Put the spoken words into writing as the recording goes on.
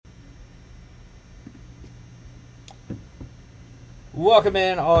Welcome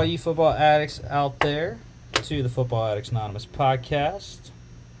in, all you football addicts out there, to the Football Addicts Anonymous podcast.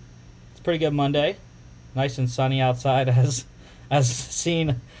 It's a pretty good Monday. Nice and sunny outside, as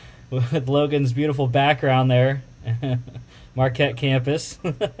seen with Logan's beautiful background there. Marquette campus.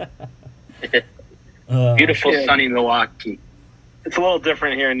 Beautiful sunny Milwaukee. It's a little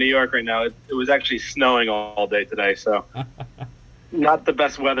different here in New York right now. It was actually snowing all day today, so not the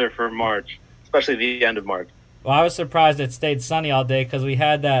best weather for March, especially the end of March. Well, I was surprised it stayed sunny all day because we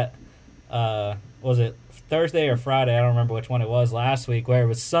had that, was it Thursday or Friday? I don't remember which one it was last week, where it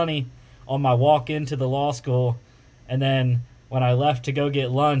was sunny on my walk into the law school, and then when I left to go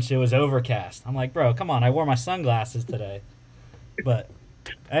get lunch, it was overcast. I'm like, bro, come on, I wore my sunglasses today. But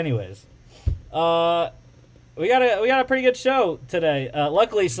anyways, we got a pretty good show today.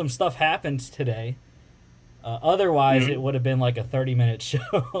 Luckily, some stuff happened today. Otherwise, it would have been like a 30-minute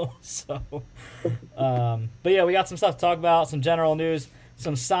show. So, but yeah, we got some stuff to talk about, some general news,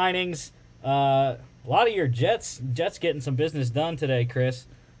 some signings. A lot of your Jets getting some business done today, Chris.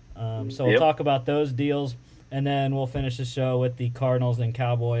 So we'll talk about those deals, and then we'll finish the show with the Cardinals and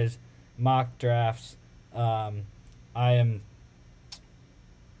Cowboys mock drafts. I am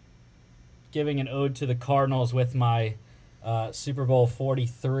giving an ode to the Cardinals with my Super Bowl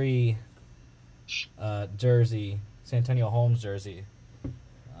 43 jersey, Santonio Holmes jersey.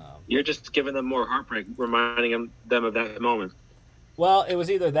 You're just giving them more heartbreak, reminding them of that moment. Well, it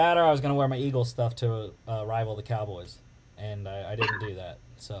was either that or I was going to wear my Eagles stuff to rival the Cowboys, and I didn't do that.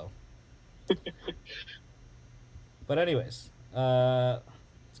 So, but anyways,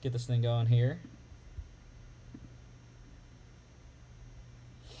 let's get this thing going here.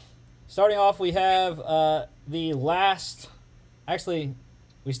 Starting off, we have the last. Actually,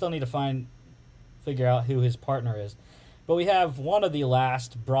 we still need to figure out who his partner is. But we have one of the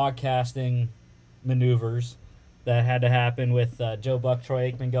last broadcasting maneuvers that had to happen with Joe Buck,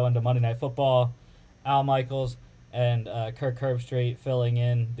 Troy Aikman going to Monday Night Football, Al Michaels, and Kirk Herbstreit filling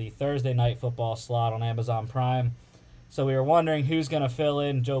in the Thursday Night Football slot on Amazon Prime. So we were wondering who's going to fill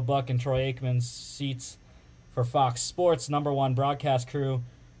in Joe Buck and Troy Aikman's seats for Fox Sports' number one broadcast crew.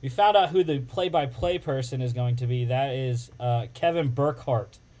 We found out who the play-by-play person is going to be. That is Kevin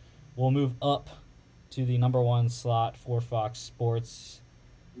Burkhardt will move up to the number one slot for Fox Sports.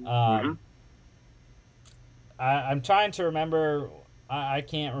 I'm trying to remember. I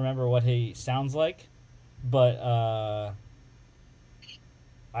can't remember what he sounds like, but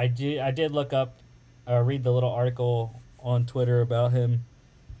I did look up, read the little article on Twitter about him.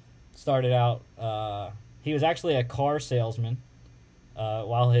 Started out, he was actually a car salesman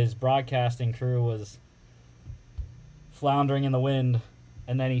while his broadcasting crew was floundering in the wind.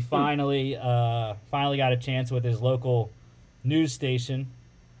 And then he finally got a chance with his local news station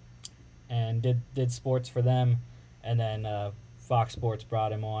and did sports for them. And then Fox Sports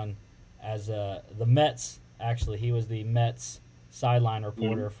brought him on as the Mets. Actually, he was the Mets sideline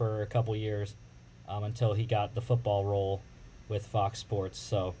reporter for a couple years until he got the football role with Fox Sports.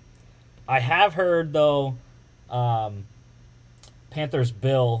 So I have heard, though, Panthers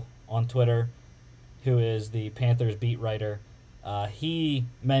Bill on Twitter, who is the Panthers beat writer, he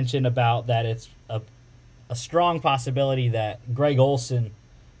mentioned about that it's a strong possibility that Greg Olsen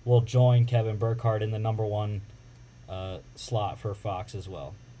will join Kevin Burkhardt in the number one slot for Fox as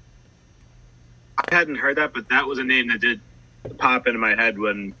well. I hadn't heard that, but that was a name that did pop into my head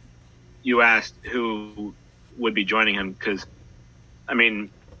when you asked who would be joining him. Because, I mean,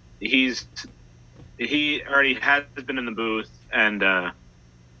 he already has been in the booth, and I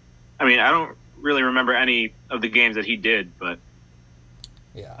mean, I don't really remember any of the games that he did, but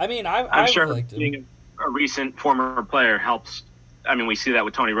yeah, I mean, I'm sure liked him. Being a recent former player helps. I mean, we see that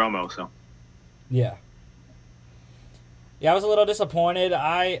with Tony Romo, so. Yeah, I was a little disappointed.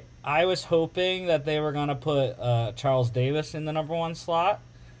 I was hoping that they were going to put Charles Davis in the number one slot.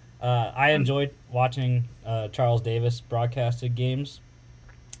 I enjoyed watching Charles Davis broadcasted games,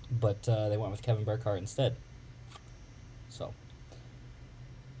 but they went with Kevin Burkhardt instead. So,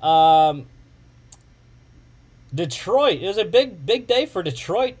 Detroit. It was a big day for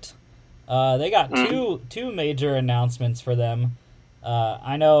Detroit. They got two major announcements for them.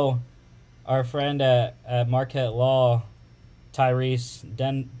 I know our friend at Marquette Law, Tyrese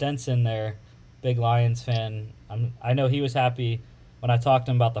Denson there, big Lions fan. I know he was happy when I talked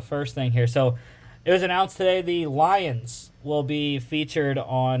to him about the first thing here. So it was announced today the Lions will be featured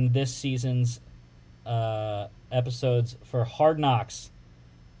on this season's episodes for Hard Knocks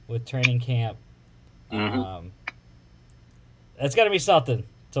with training camp. It's got to be something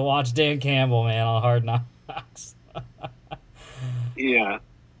to watch Dan Campbell, man, on Hard Knocks. Yeah.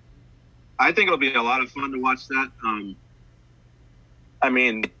 I think it'll be a lot of fun to watch that. I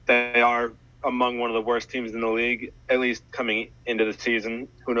mean, they are among one of the worst teams in the league, at least coming into the season.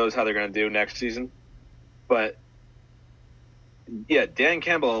 Who knows how they're going to do next season? But yeah, Dan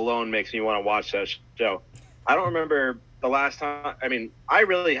Campbell alone makes me want to watch that show. I don't remember the last time. I mean, I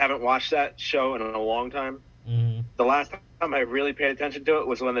really haven't watched that show in a long time. Mm-hmm. The last time I really paid attention to it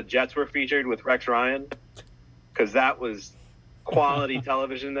was when the Jets were featured with Rex Ryan, because that was quality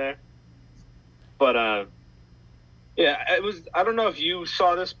television there. But yeah, it was. I don't know if you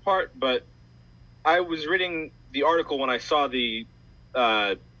saw this part, but I was reading the article when I saw the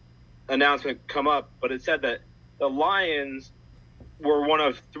announcement come up, but it said that the Lions were one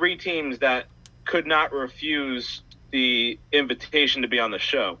of 3 teams that could not refuse the invitation to be on the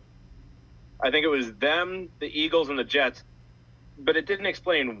show. I think it was them, the Eagles, and the Jets, but it didn't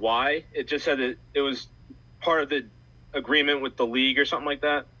explain why. It just said that it was part of the agreement with the league or something like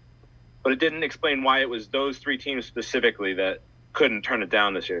that, but it didn't explain why it was those 3 teams specifically that couldn't turn it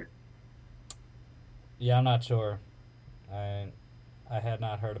down this year. Yeah, I'm not sure. I had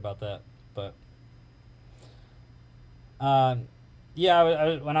not heard about that, but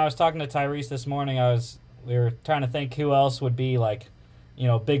yeah, when I was talking to Tyrese this morning, we were trying to think who else would be like,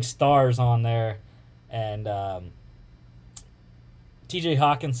 big stars on there, and T.J.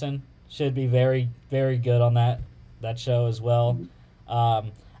 Hawkinson should be very, very good on that show as well.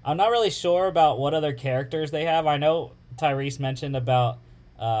 I'm not really sure about what other characters they have. I know Tyrese mentioned about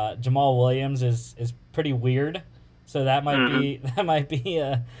Jamal Williams is pretty weird, so that might be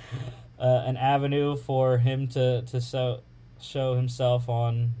an avenue for him to show himself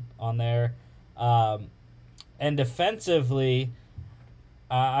on there. And defensively,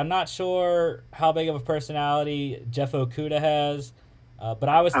 I'm not sure how big of a personality Jeff Okuda has, but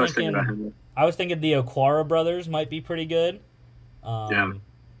I was thinking the Okwara brothers might be pretty good. Yeah.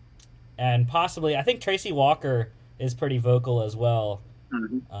 And possibly, I think Tracy Walker is pretty vocal as well,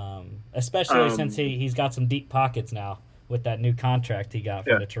 especially since he's got some deep pockets now with that new contract he got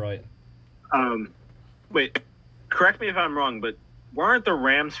from Detroit. Wait, correct me if I'm wrong, but weren't the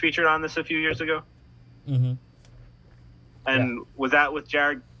Rams featured on this a few years ago? Mm-hmm. And was that with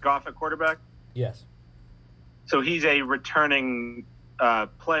Jared Goff at quarterback? Yes. So he's a returning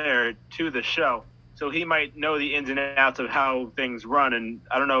player to the show. So he might know the ins and outs of how things run. And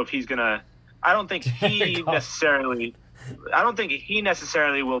I don't know if he's going to – I don't think he necessarily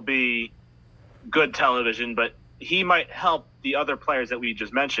will be good television, but he might help the other players that we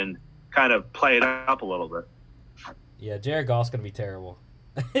just mentioned kind of play it up a little bit. Yeah, Jared Goff's going to be terrible.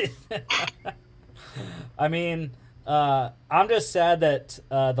 I mean, I'm just sad that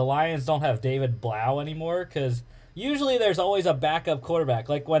the Lions don't have David Blau anymore, because usually there's always a backup quarterback.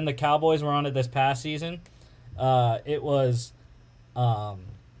 Like when the Cowboys were on it this past season, it was, they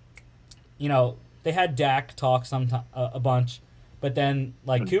had Dak talk a bunch, but then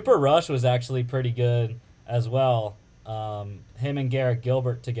like Cooper Rush was actually pretty good as well. Him and Garrett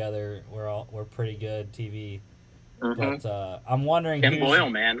Gilbert together were pretty good TV. Mm-hmm. But I'm wondering Tim Boyle,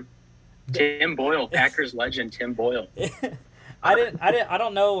 man. Tim Boyle, Packers legend Tim Boyle. I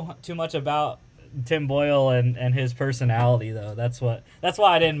don't know too much about Tim Boyle and his personality though. That's why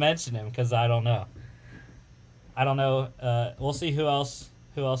I didn't mention him, because I don't know. We'll see who else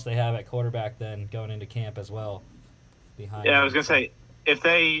they have at quarterback then going into camp as well. Behind. Yeah, I was gonna say, if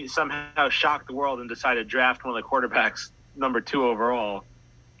they somehow shock the world and decide to draft one of the quarterbacks number 2 overall.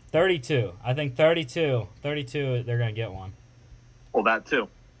 32. I think 32. 32, they're going to get one. Well, that too.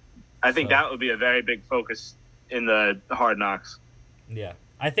 I think that would be a very big focus in the Hard Knocks. Yeah.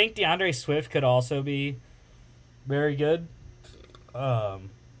 I think DeAndre Swift could also be very good. So,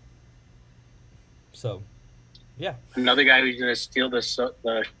 yeah. Another guy who's going to steal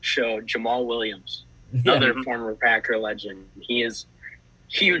the show, Jamal Williams. Another former Packer legend. He is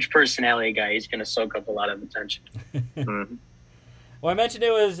a huge personality guy. He's going to soak up a lot of attention. Mm-hmm. Well, I mentioned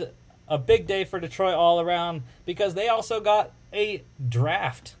it was a big day for Detroit all around because they also got a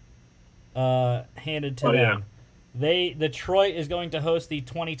draft handed to them. Yeah. Detroit is going to host the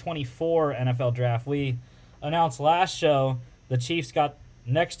 2024 NFL draft. We announced last show the Chiefs got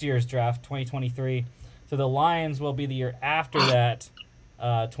next year's draft, 2023. So the Lions will be the year after that,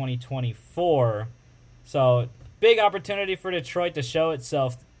 2024. So big opportunity for Detroit to show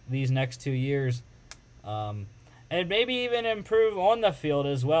itself these next 2 years. And maybe even improve on the field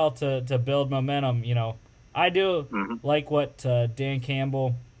as well to build momentum. I do like what Dan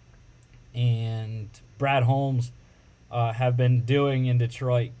Campbell and Brad Holmes have been doing in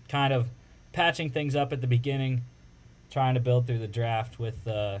Detroit, kind of patching things up at the beginning, trying to build through the draft with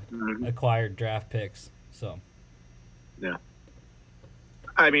acquired draft picks. So, yeah.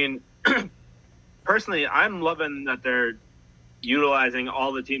 I mean, personally, I'm loving that they're utilizing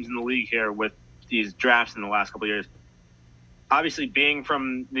all the teams in the league here with these drafts in the last couple of years. Obviously, being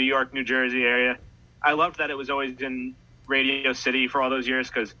from New York, New Jersey area, I loved that it was always in Radio City for all those years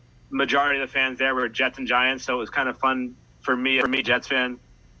because majority of the fans there were Jets and Giants, so it was kind of fun for me, Jets fan,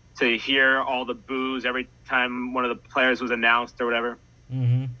 to hear all the boos every time one of the players was announced or whatever.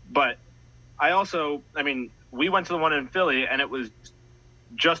 Mm-hmm. But we went to the one in Philly, and it was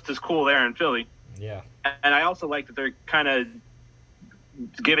just as cool there in Philly. Yeah. And I also like that they're kind of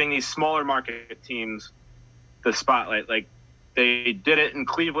giving these smaller market teams the spotlight. Like, they did it in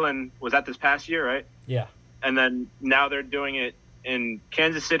Cleveland. Was that this past year, right? Yeah. And then now they're doing it in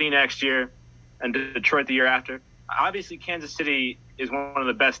Kansas City next year and Detroit the year after. Obviously, Kansas City is one of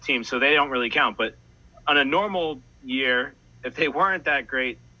the best teams, so they don't really count. But on a normal year, if they weren't that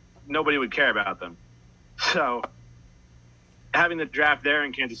great, nobody would care about them. So having the draft there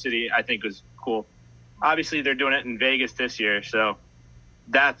in Kansas City, I think, was cool. Obviously, they're doing it in Vegas this year, so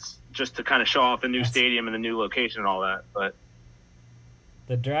that's just to kind of show off the new stadium and the new location and all that. But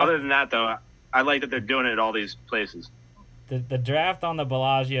the draft, other than that, though, I like that they're doing it at all these places. The draft on the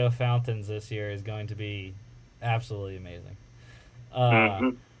Bellagio fountains this year is going to be absolutely amazing.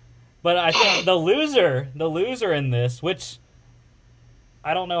 But I think the loser in this, which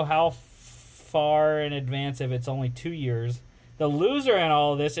I don't know how far in advance, if it's only 2 years, the loser in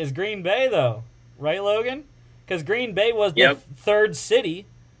all of this is Green Bay, though. Right, Logan? Because Green Bay was the third city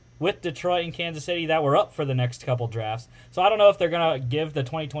with Detroit and Kansas City that were up for the next couple drafts. So I don't know if they're going to give the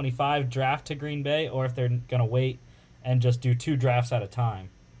 2025 draft to Green Bay or if they're going to wait and just do 2 drafts at a time.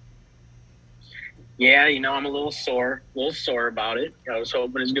 Yeah, I'm a little sore about it. I was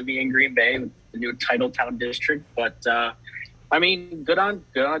hoping it was going to be in Green Bay, the new Titletown district. But, good on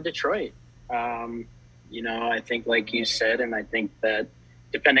Detroit. I think like you said, and I think that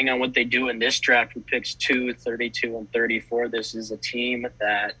depending on what they do in this draft with picks 2, 32, and 34, this is a team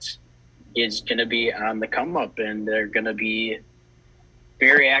that is going to be on the come up, and they're going to be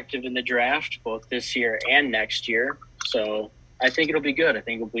very active in the draft both this year and next year. So I think it'll be good. I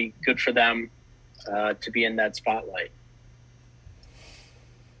think it'll be good for them to be in that spotlight.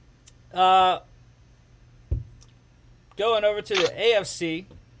 Going over to the AFC,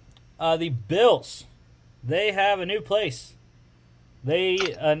 the Bills, they have a new place.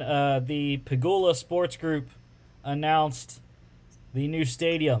 The Pagula Sports Group announced the new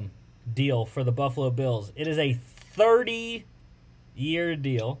stadium deal for the Buffalo Bills. It is a 30-year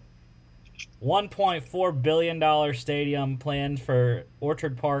deal, $1.4 billion stadium planned for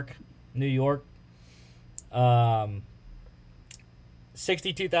Orchard Park, New York.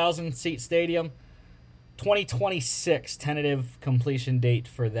 62,000 seat stadium. 2026 tentative completion date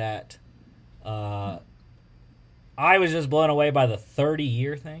for that. I was just blown away by the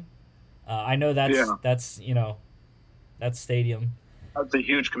 30-year thing. I know that's that stadium. That's a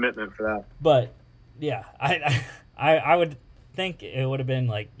huge commitment for that. But yeah, I would think it would have been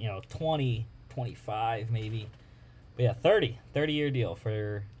 20, 25 maybe. But yeah, 30-year deal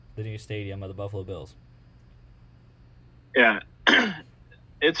for the new stadium of the Buffalo Bills. Yeah.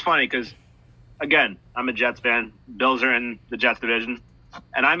 It's funny because, again, I'm a Jets fan. Bills are in the Jets division.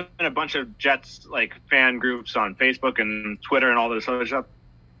 And I'm in a bunch of Jets fan groups on Facebook and Twitter and all this other stuff.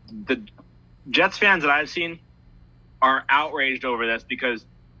 The Jets fans that I've seen are outraged over this because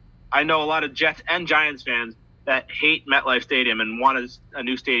I know a lot of Jets and Giants fans that hate MetLife Stadium and want a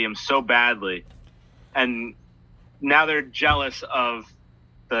new stadium so badly. And now they're jealous of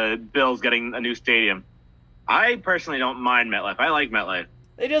the Bills getting a new stadium. I personally don't mind MetLife. I like MetLife.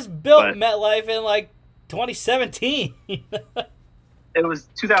 They just built MetLife in 2017. It was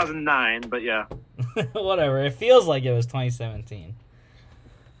 2009, but yeah. Whatever. It feels like it was 2017.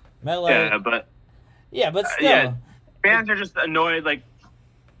 MetLife. Yeah, but still. Yeah, fans are just annoyed.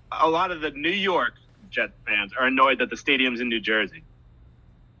 A lot of the New York Jets fans are annoyed that the stadium's in New Jersey.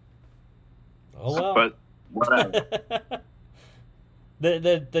 Oh, well. But whatever.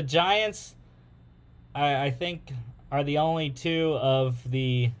 The Giants, I think, are the only two of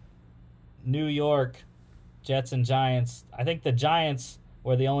the New York Jets and Giants. I think the Giants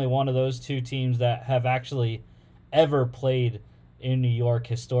were the only one of those two teams that have actually ever played in New York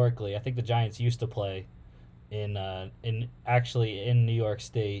historically. I think the Giants used to play in New York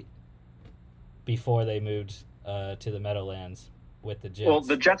State before they moved to the Meadowlands with the Jets. Well,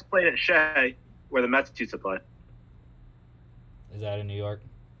 the Jets played at Shea, where the Mets used to play. Is that in New York?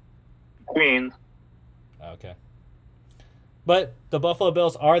 Queens. Okay. But the Buffalo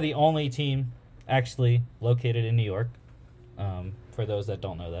Bills are the only team actually located in New York, for those that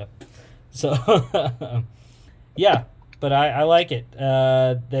don't know that. So, yeah, but I like it.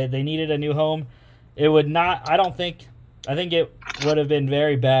 They needed a new home. It would not, I don't think I think it would have been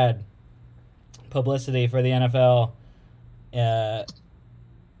very bad publicity for the NFL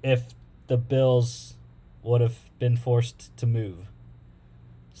if the Bills would have been forced to move.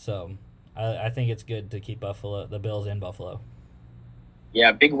 So I think it's good to keep the Bills in Buffalo.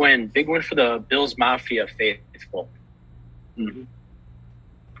 Yeah, big win for the Bills Mafia faithful. Mm-hmm.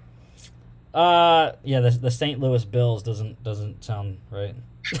 Yeah, the St. Louis Bills doesn't sound right.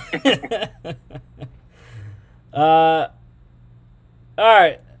 All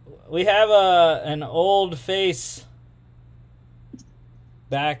right, we have an old face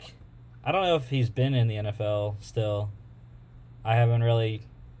back. I don't know if he's been in the NFL still. I haven't really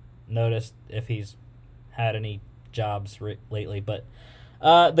noticed if he's had any jobs lately, but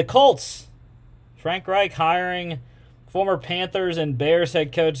the Colts, Frank Reich hiring former Panthers and Bears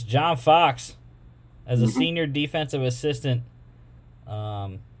head coach John Fox as a senior defensive assistant. Yeah,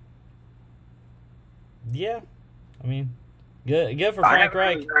 I mean, good for Frank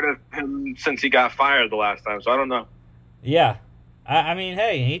Reich. I haven't heard of him since he got fired the last time, so I don't know. Yeah, I mean,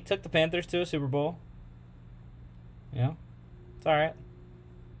 hey, he took the Panthers to a Super Bowl. You know, it's all right.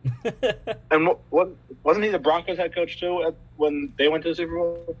 And what wasn't he the Broncos head coach too when they went to the Super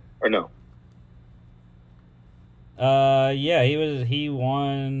Bowl, or no? Yeah, he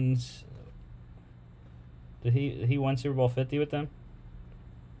won. Did he won Super Bowl 50 with them?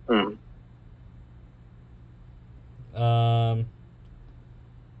 Mm. Oh,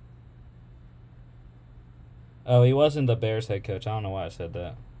 he wasn't the Bears head coach. I don't know why I said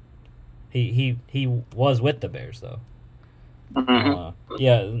that. He was with the Bears though. Mm-hmm.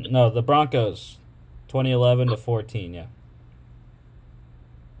 Yeah, no, the Broncos, 2011 to 14. Yeah.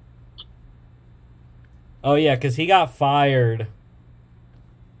 Oh yeah, because he got fired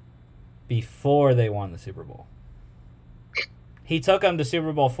before they won the Super Bowl. He took them to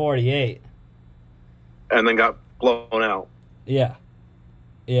Super Bowl 48. And then got blown out. Yeah.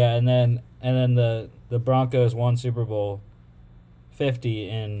 Yeah, and then the Broncos won Super Bowl 50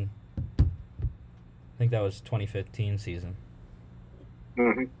 in, I think that was 2015 season.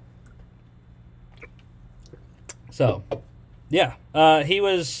 Mm-hmm. So, yeah, he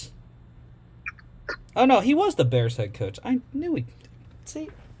was. Oh no, he was the Bears head coach. I knew he. See,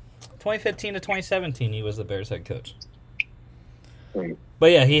 2015 to 2017, he was the Bears head coach.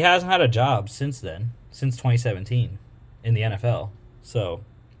 But yeah, he hasn't had a job since then, since 2017, in the NFL. So,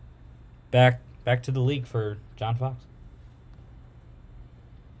 back to the league for John Fox.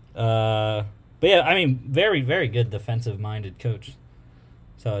 But yeah, I mean, very, very good defensive-minded coach.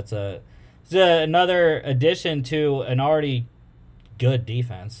 So it's another addition to an already good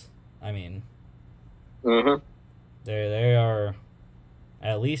defense. I mean, they are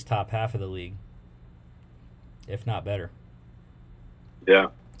at least top half of the league, if not better. Yeah.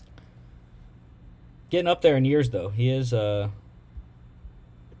 Getting up there in years though. He is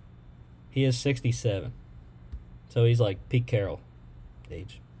 67. So he's like Pete Carroll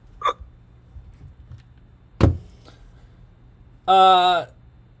age.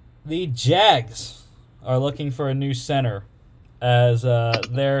 The Jags are looking for a new center as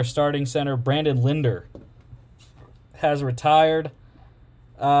their starting center, Brandon Linder, has retired.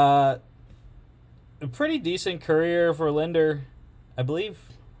 A pretty decent career for Linder, I believe,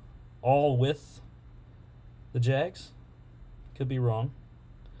 all with the Jags. Could be wrong.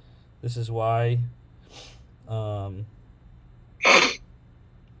 This is why,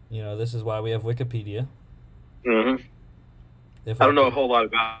 this is why we have Wikipedia. Mm-hmm. I don't know a whole lot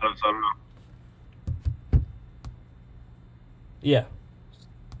about him, so I don't know. Yeah.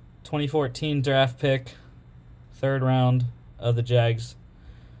 2014 draft pick, third round of the Jags.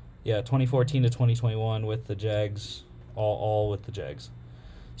 Yeah, 2014 to 2021 with the Jags, all with the Jags.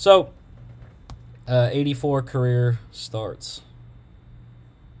 So, 84 career starts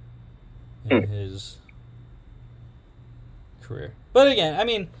in his career. But again, I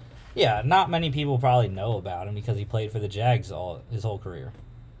mean, yeah, not many people probably know about him because he played for the Jags his whole career.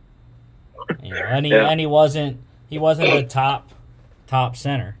 And he wasn't the top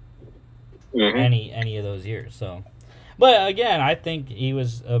center any of those years. So, but again, I think he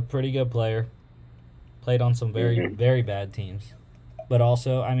was a pretty good player. Played on some very very bad teams, but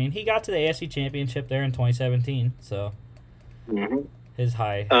also, I mean, he got to the AFC Championship there in 2017. So, his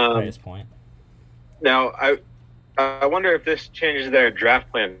highest point. Now, I wonder if this changes their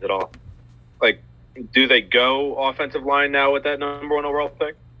draft plans at all. Like, do they go offensive line now with that number 1 overall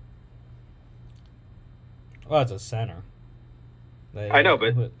pick? Well, it's a center. I know,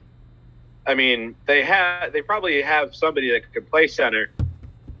 but I mean, they probably have somebody that could play center,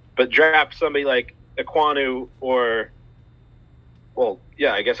 but draft somebody like Ekwonu or, well,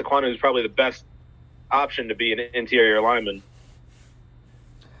 yeah, I guess Ekwonu is probably the best option to be an interior lineman.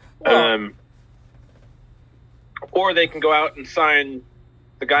 Well, Or they can go out and sign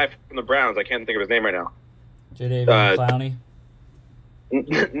the guy from the Browns. I can't think of his name right now. Jadeveon Clowney.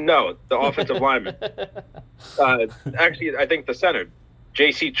 No, the offensive lineman. Actually, I think the center,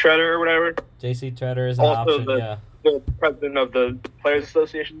 J.C. Treader or whatever. J.C. Treader is an also option, yeah. The president of the Players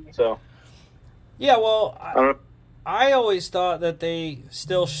Association. So yeah, well, I don't know. I always thought that they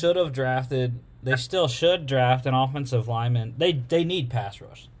still should have drafted. They still should draft an offensive lineman. They need pass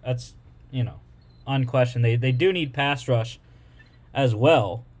rush. That's unquestioned. They do need pass rush as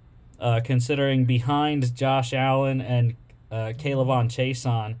well, considering behind Josh Allen and Kaylavon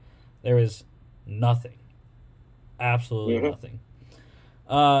Chason, there is nothing. Absolutely nothing.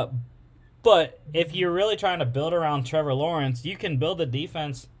 But if you're really trying to build around Trevor Lawrence, you can build a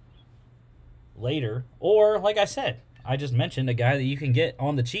defense later. Or, like I said, I just mentioned a guy that you can get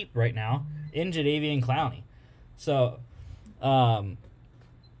on the cheap right now in Jadeveon Clowney. So, and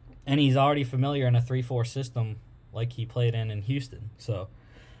he's already familiar in a 3-4 system like he played in Houston. So,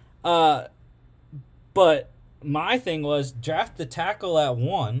 but my thing was draft the tackle at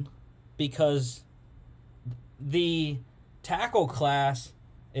 1 because the tackle class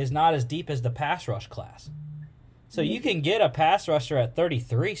is not as deep as the pass rush class. So you can get a pass rusher at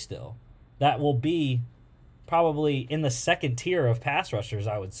 33 still. That will be probably in the second tier of pass rushers,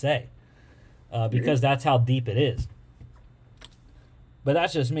 I would say, because that's how deep it is. But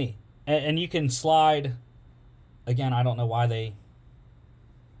that's just me. And you can slide, again, I don't know why they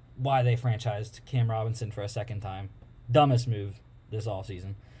franchised Cam Robinson for a second time. Dumbest move this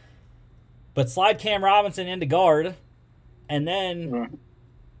offseason. But slide Cam Robinson into guard, and then,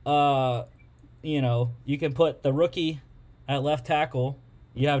 you can put the rookie at left tackle.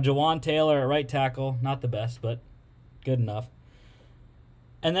 You have Jawan Taylor at right tackle. Not the best, but good enough.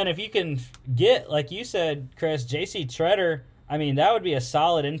 And then if you can get, like you said, Chris, J.C. Treader, I mean, that would be a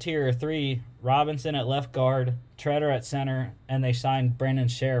solid interior 3. Robinson at left guard, Treader at center, and they signed Brandon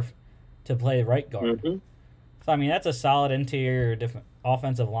Sheriff to play right guard. So, I mean, that's a solid interior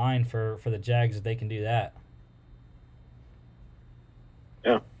offensive line for the Jags if they can do that.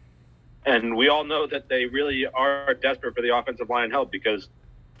 Yeah. And we all know that they really are desperate for the offensive line help because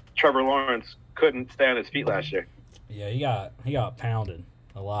Trevor Lawrence couldn't stay on his feet last year. Yeah, he got pounded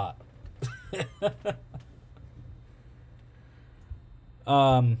a lot.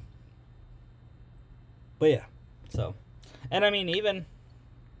 But yeah, so, and I mean, even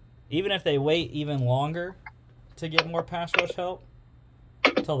if they wait even longer to get more pass rush help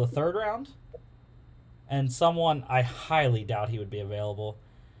till the 3rd round, and someone I highly doubt he would be available.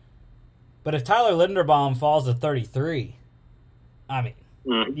 But if Tyler Linderbaum falls to 33, I mean,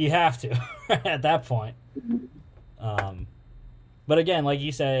 you have to at that point. But again, like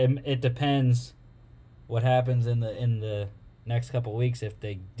you said, it depends what happens in the next couple weeks if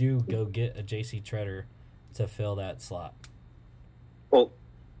they do go get a J.C. Treader to fill that slot. Well,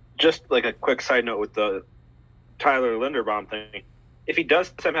 just like a quick side note with the Tyler Linderbaum thing, if he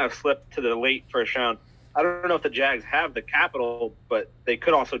does somehow slip to the late first round, I don't know if the Jags have the capital, but they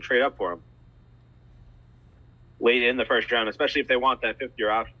could also trade up for him late in the first round, especially if they want that 5th-year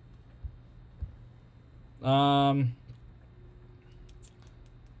option.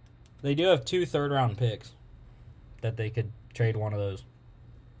 They do have 2 third-round picks that they could trade one of those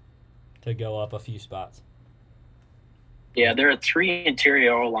to go up a few spots. Yeah, there are 3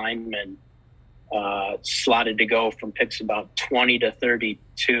 interior linemen slotted to go from picks about 20 to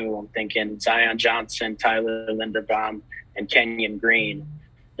 32. I'm thinking Zion Johnson, Tyler Linderbaum, and Kenyon Green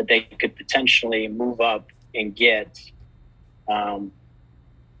that they could potentially move up and get, and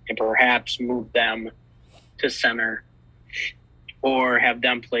perhaps move them to center or have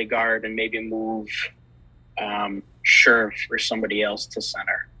them play guard and maybe move Scherf or somebody else to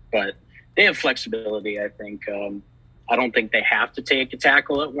center. But they have flexibility, I think. I don't think they have to take a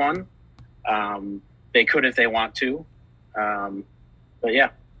tackle at 1. They could if they want to. But,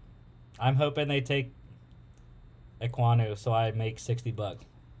 yeah. I'm hoping they take Ekwonu so I make $60.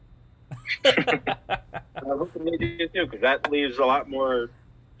 I'm hoping they do too, because that leaves a lot more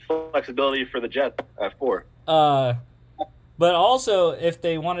flexibility for the Jets at 4. But also, if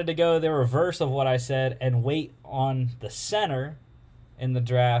they wanted to go the reverse of what I said and wait on the center in the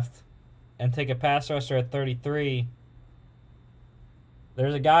draft and take a pass rusher at 33,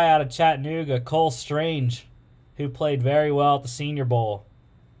 there's a guy out of Chattanooga, Cole Strange, who played very well at the Senior Bowl.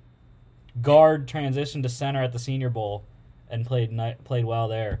 Guard transitioned to center at the Senior Bowl and played well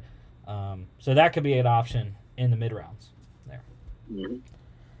there. So that could be an option in the mid-rounds there.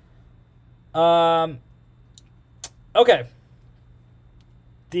 Okay.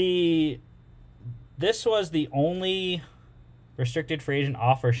 The this was the only restricted free agent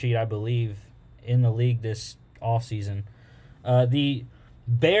offer sheet, I believe, in the league this offseason. The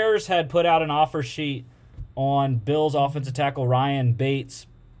Bears had put out an offer sheet on Bills offensive tackle Ryan Bates,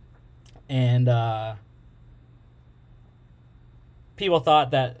 and people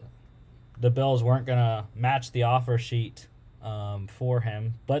thought that the Bills weren't going to match the offer sheet for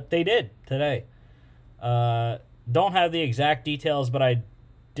him, but they did today. Don't have the exact details, but I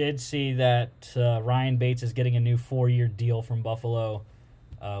did see that Ryan Bates is getting a new 4-year deal from Buffalo,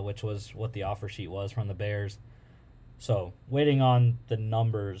 which was what the offer sheet was from the Bears. So, waiting on the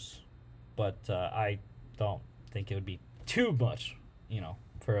numbers, but I don't think it would be too much,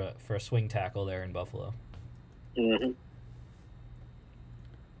 for a swing tackle there in Buffalo. Mm-hmm.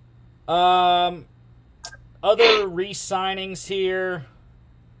 Other re-signings here.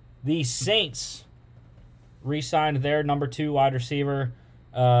 The Saints re-signed their number 2 wide receiver,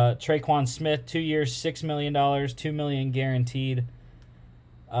 Traquan Smith, 2 years, $6 million, $2 million guaranteed.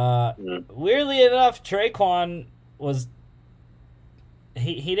 Weirdly enough, Traquan was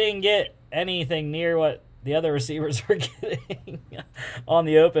he didn't get anything near what the other receivers were getting on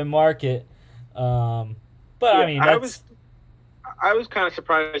the open market. But yeah, I mean, I was kind of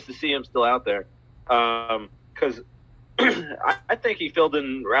surprised to see him still out there, because I think he filled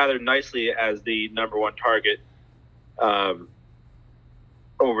in rather nicely as the number 1 target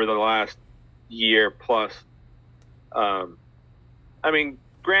over the last year plus. I mean,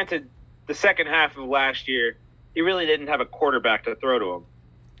 granted, the second half of last year, he really didn't have a quarterback to throw to him.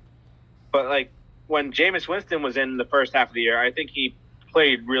 But, like, when Jameis Winston was in the first half of the year, I think he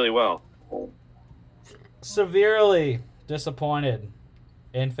played really well. Severely disappointed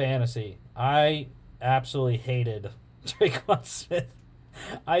in fantasy. I absolutely hated Traquan Smith.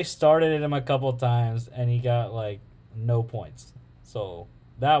 I started him a couple times, and he got, like, no points. So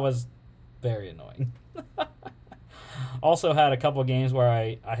that was very annoying. Also had a couple games where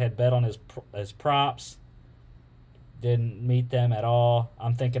I had bet on his props. Didn't meet them at all.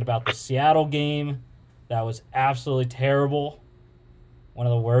 I'm thinking about the Seattle game. That was absolutely terrible. One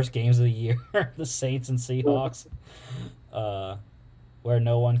of the worst games of the year. The Saints and Seahawks. Where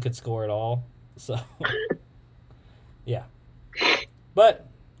no one could score at all. So, yeah. But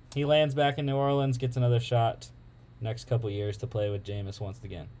he lands back in New Orleans, gets another shot next couple years to play with Jameis once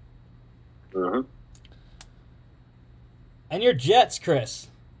again. Uh-huh. And your Jets, Chris,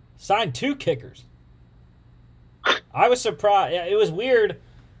 signed 2 kickers. I was surprised. Yeah, it was weird.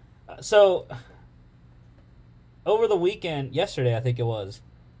 So, over the weekend, yesterday I think it was,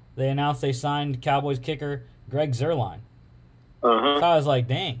 they announced they signed Cowboys kicker Greg Zuerlein. Uh-huh. So I was like,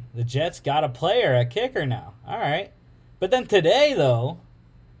 dang, the Jets got a player at kicker now. All right. But then today, though,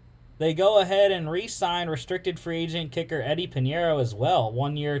 they go ahead and re-sign restricted free agent kicker Eddie Pinheiro as well.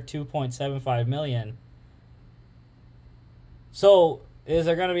 1 year, $2.75 million. So, is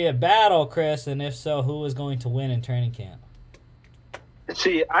there going to be a battle, Chris? And if so, who is going to win in training camp?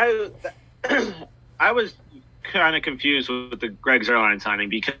 See, I was kind of confused with the Greg Zuerlein signing,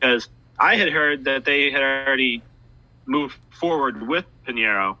 because I had heard that they had already moved forward with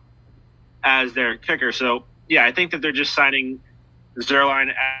Pinheiro as their kicker. So, yeah, I think that they're just signing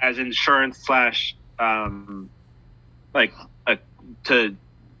Zuerlein as insurance / to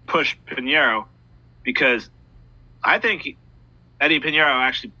push Pinheiro, because I think Eddie Pinheiro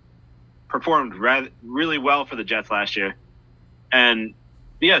actually performed really well for the Jets last year. And,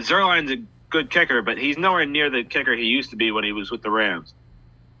 yeah, Zuerlein's a good kicker, but he's nowhere near the kicker he used to be when he was with the Rams.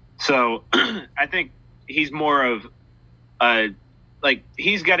 So I think he's more of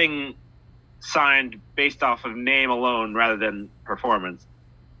he's getting signed based off of name alone rather than performance.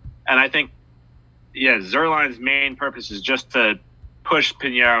 And I think, yeah, Zuerlein's main purpose is just to push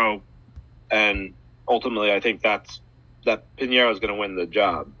Pinheiro, and ultimately I think that Pinheiro is going to win the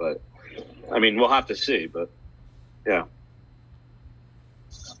job. But, I mean, we'll have to see. But, yeah.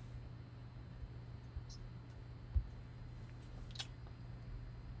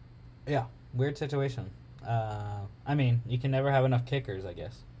 Yeah, weird situation. I mean, you can never have enough kickers, I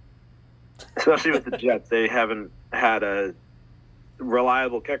guess. Especially with the Jets. They haven't had a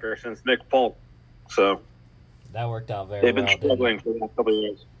reliable kicker since Nick Folk. So that worked out very well. They've been struggling for the last couple of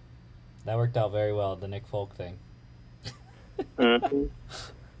years. That worked out very well, the Nick Folk thing. Mm-hmm.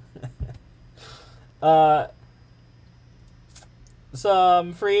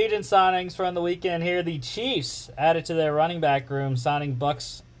 Some free agent signings from the weekend here. The Chiefs added to their running back room, signing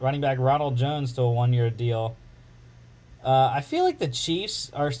Bucks running back Ronald Jones to a 1-year deal. I feel like the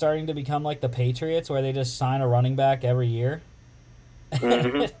Chiefs are starting to become like the Patriots, where they just sign a running back every year.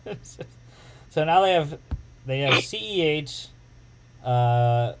 Mm-hmm. So now they have CEH,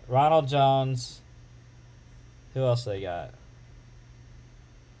 Ronald Jones, Who else they got?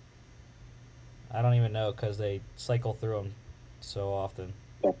 I don't even know because they cycle through them so often.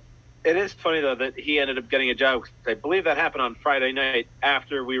 It is funny, though, that he ended up getting a job. I believe that happened on Friday night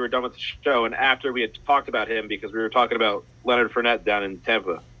after we were done with the show and after we had talked about him because we were talking about Leonard Fournette down in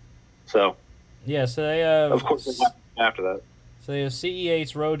Tampa. So, yeah, so they have... Of course, after that. So they have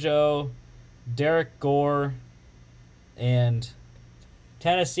CEH, Rojo, Derek Gore, and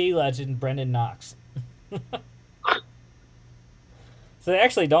Tennessee legend Brendan Knox. So they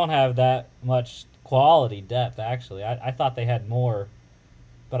actually don't have that much quality depth, actually. I thought they had more,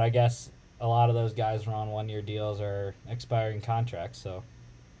 but I guess a lot of those guys are on one-year deals or expiring contracts, so.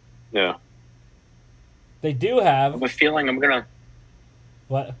 Yeah. They do have... I have a feeling I'm going to...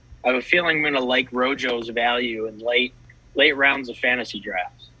 What? I have a feeling I'm going to like Rojo's value in late rounds of fantasy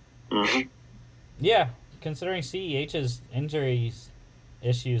drafts. Mm-hmm. Yeah, considering CEH's injuries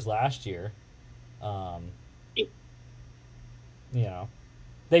issues last year, you know,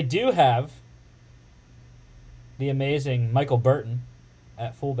 they do have the amazing Michael Burton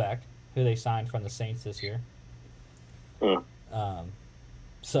at fullback, who they signed from the Saints this year.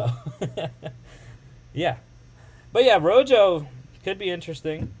 So, yeah. But yeah, Rojo could be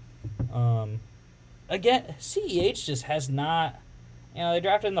interesting. Again, CEH just has not, they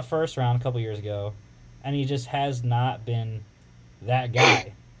drafted in the first round a couple years ago, and he just has not been that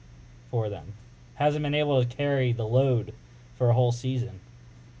guy for them. Hasn't been able to carry the load for a whole season.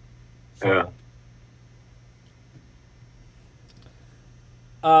 So,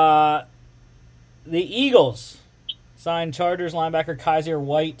 the Eagles signed Chargers linebacker Kaiser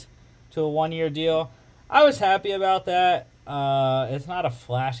White to a one-year deal. I was happy about that. It's not a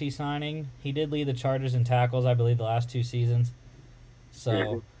flashy signing. He did lead the Chargers in tackles, I believe, the last 2 seasons.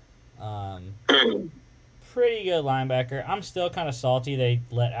 So, pretty good linebacker. I'm still kind of salty they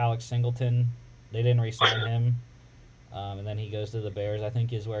let Alex Singleton. They didn't re-sign him. And then he goes to the Bears, I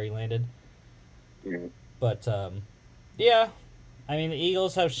think is where he landed. But, yeah. I mean, the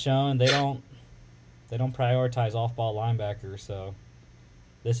Eagles have shown they don't prioritize off-ball linebackers, so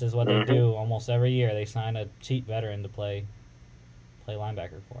this is what they do almost every year. They sign a cheap veteran to play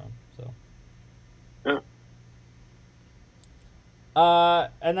linebacker for them. So,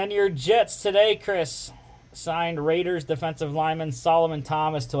 and then your Jets today, Chris, signed Raiders defensive lineman Solomon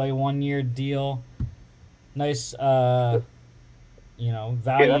Thomas to a one-year deal. Nice, value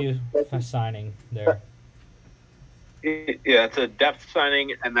signing there. Yeah, it's a depth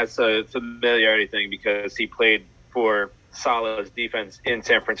signing, and that's a familiarity thing because he played for Saleh's defense in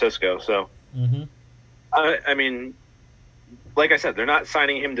San Francisco. So, I mean, like I said, they're not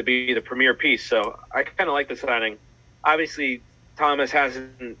signing him to be the premier piece. So I kind of like the signing. Obviously, Thomas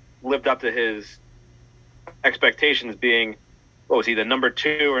hasn't lived up to his expectations being, what was he, the number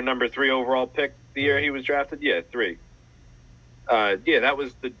 2 or number 3 overall pick the year he was drafted? Yeah, 3. Yeah, that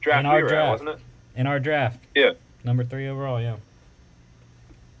was the draft we were at, wasn't it? In our draft. Yeah. Number 3 overall, yeah.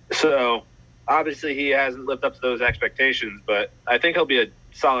 So, obviously, he hasn't lived up to those expectations, but I think he'll be a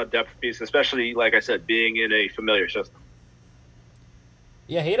solid depth piece, especially, like I said, being in a familiar system.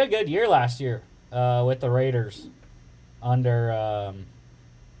 Yeah, he had a good year last year with the Raiders under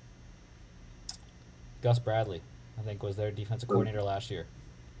Gus Bradley, I think was their defensive coordinator last year.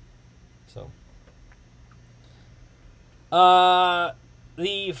 So,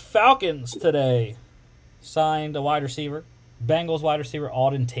 the Falcons today signed a wide receiver, Bengals wide receiver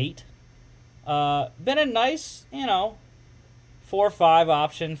Alden Tate. Been a nice, 4 or 5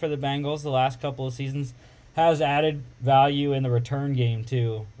 option for the Bengals the last couple of seasons. Has added value in the return game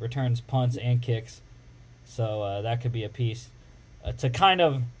too. Returns punts and kicks. So that could be a piece to kind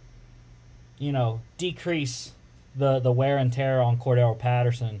of, decrease the wear and tear on Cordell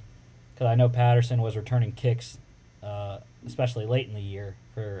Patterson. Because I know Patterson was returning kicks, especially late in the year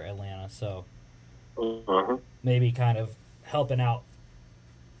for Atlanta. So maybe kind of helping out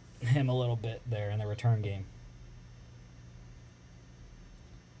him a little bit there in the return game.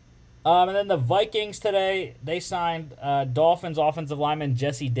 And then the Vikings today, they signed Dolphins offensive lineman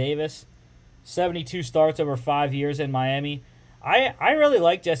Jesse Davis. 72 starts over 5 years in Miami. I really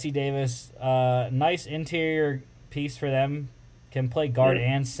like Jesse Davis. Nice interior piece for them. Can play guard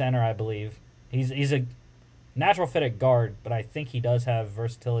and center, I believe. He's a natural fit at guard, but I think he does have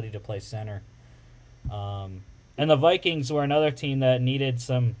versatility to play center. And the Vikings were another team that needed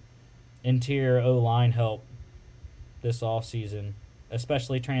some interior O-line help this offseason,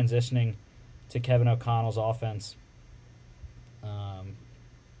 especially transitioning to Kevin O'Connell's offense.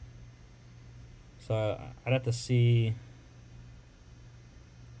 So I'd have to see.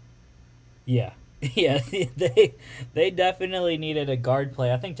 Yeah. Yeah, they definitely needed a guard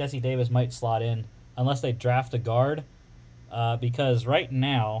play. I think Jesse Davis might slot in unless they draft a guard, because right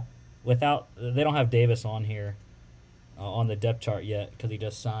now, they don't have Davis on here on the depth chart yet because he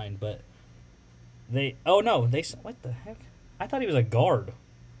just signed. But what the heck? I thought he was a guard.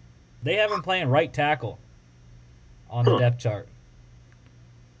 They have him playing right tackle on the depth chart,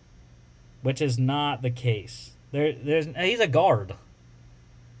 which is not the case. He's a guard.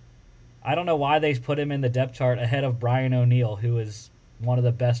 I don't know why they put him in the depth chart ahead of Brian O'Neill, who is one of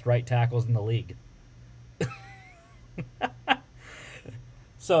the best right tackles in the league.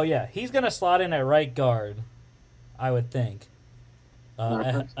 So, yeah, he's going to slot in at right guard, I would think.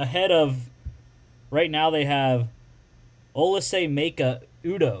 Ahead of, right now they have Olasei Meka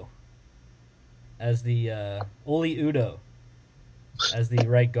Udo as the, Oli Udo as the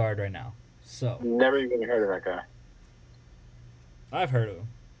right guard right now. So Never even heard of that guy. I've heard of him.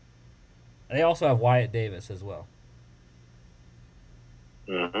 They also have Wyatt Davis as well.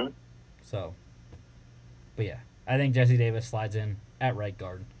 Mm-hmm. So, but yeah, I think Jesse Davis slides in at right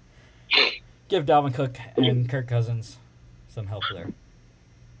guard. Give Dalvin Cook and Kirk Cousins some help there.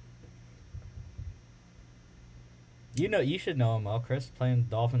 You should know him well, Chris, playing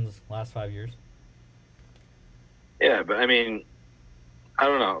Dolphins last 5 years. Yeah, but I mean, I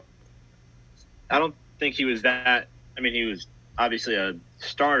don't know. I don't think he was that. I mean, he was obviously a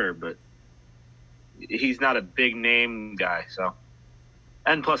starter, but he's not a big name guy. So,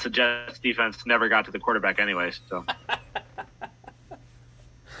 and plus the Jets defense never got to the quarterback anyway. So,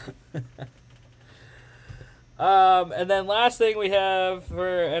 and then last thing we have for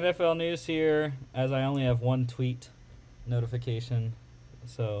NFL news here, as I only have one tweet notification,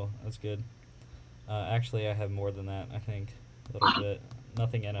 so that's good. Actually, I have more than that. I think a little bit.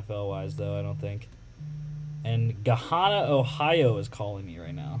 Nothing NFL wise though, I don't think. And Gahanna, Ohio is calling me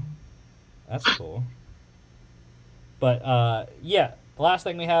right now. That's cool. But, yeah, the last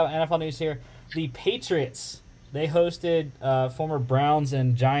thing we have, NFL news here. The Patriots, they hosted former Browns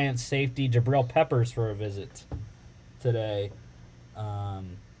and Giants safety Jabril Peppers for a visit today. I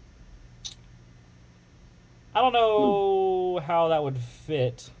don't know how that would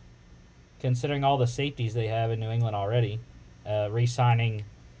fit, considering all the safeties they have in New England already. Re-signing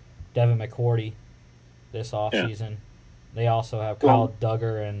Devin McCourty this offseason. Yeah. They also have Kyle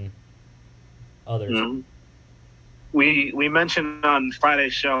Duggar and others. Mm-hmm. We mentioned on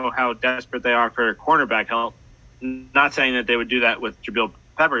Friday's show how desperate they are for cornerback help. Not saying that they would do that with Jabril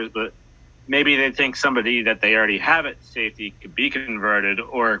Peppers, but maybe they think somebody that they already have at safety could be converted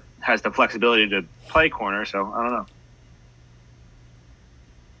or has the flexibility to play corner. So I don't know.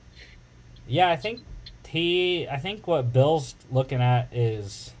 Yeah, I think what Bill's looking at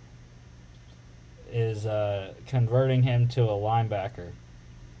is converting him to a linebacker.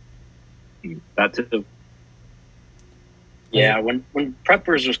 That's it. Yeah, when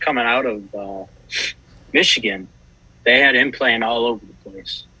Peppers was coming out of Michigan, they had him playing all over the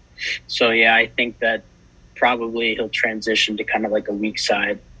place. So, yeah, I think that probably he'll transition to kind of like a weak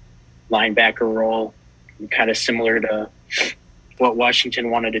side linebacker role, kind of similar to what Washington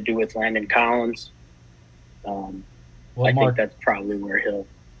wanted to do with Landon Collins. I think that's probably where he'll...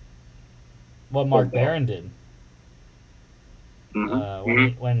 What Mark Barron did.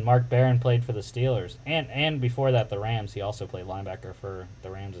 When Mark Barron played for the Steelers. And before that, the Rams, he also played linebacker for the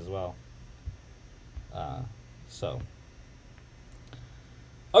Rams as well.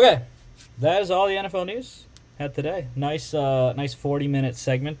 Okay. That is all the NFL news had today. Nice 40-minute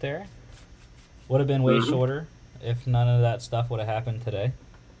segment there. Would have been way shorter if none of that stuff would have happened today.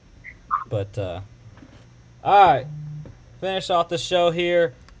 But, all right. Finish off the show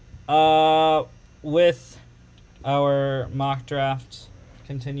here with our mock drafts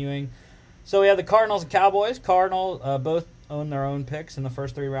continuing. So we have the Cardinals and Cowboys. Cardinals both own their own picks in the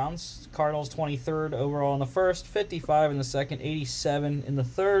first 3 rounds. Cardinals 23rd overall in the first, 55 in the second, 87 in the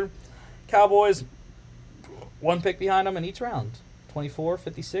third. Cowboys 1 pick behind them in each round, 24,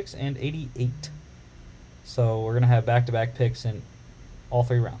 56, and 88. So we're going to have back-to-back picks in all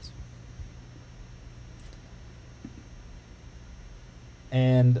 3 rounds.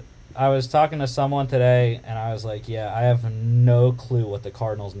 And I was talking to someone today, and I was like, yeah, I have no clue what the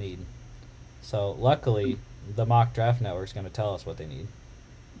Cardinals need. So, luckily, the Mock Draft Network is going to tell us what they need.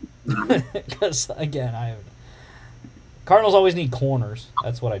 Because, again, Cardinals always need corners.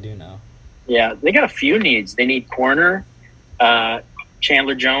 That's what I do know. Yeah, they got a few needs. They need corner.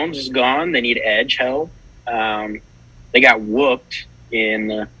 Chandler Jones is gone. They need edge help. They got whooped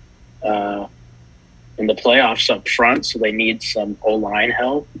in the playoffs up front, so they need some O-line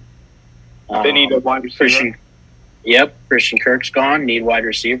help. They need a wide receiver. Christian Kirk's gone. Need wide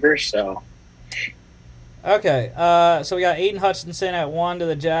receivers. So, Okay, so we got Aiden Hutchinson at 1 to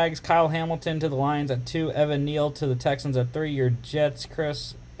the Jags, Kyle Hamilton to the Lions at 2, Evan Neal to the Texans at 3, your Jets,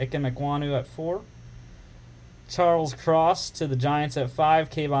 Chris Ikemekwanwu at 4, Charles Cross to the Giants at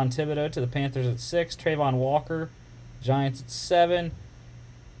 5, Kayvon Thibodeau to the Panthers at 6, Trayvon Walker, Giants at 7,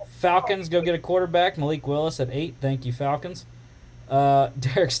 Falcons go get a quarterback, Malik Willis at 8, thank you Falcons,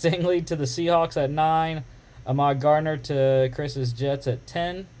 Derek Stingley to the Seahawks at 9, Ahmad Gardner to Chris's Jets at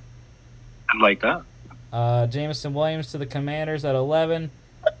 10, I like that. Jameson Williams to the Commanders at 11.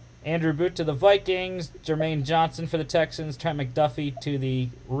 Andrew Booth to the Vikings. Jermaine Johnson for the Texans. Trent McDuffie to the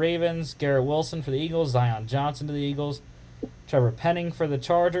Ravens. Garrett Wilson for the Eagles. Zion Johnson to the Eagles. Trevor Penning for the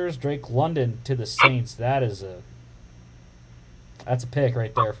Chargers. Drake London to the Saints. That's a pick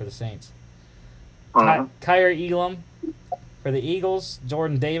right there for the Saints. Kyrie Elam for the Eagles.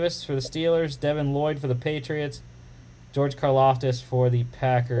 Jordan Davis for the Steelers. Devin Lloyd for the Patriots. George Karlaftis for the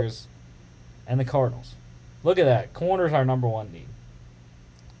Packers and the Cardinals. Look at that. Corner's our number one need.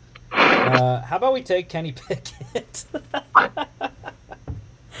 How about we take Kenny Pickett?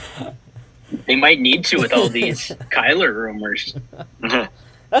 They might need to with all these Kyler rumors.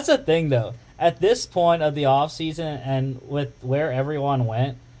 That's the thing, though. At this point of the offseason and with where everyone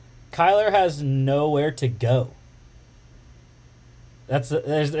went, Kyler has nowhere to go.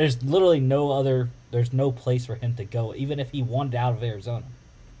 There's literally there's no place for him to go, even if he wanted out of Arizona.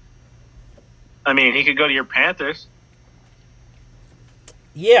 I mean, he could go to your Panthers.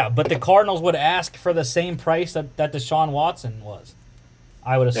 Yeah, but the Cardinals would ask for the same price that Deshaun Watson was,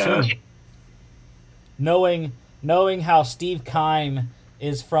 I would assume. Yeah. Knowing how Steve Keim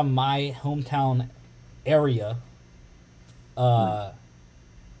is from my hometown area, we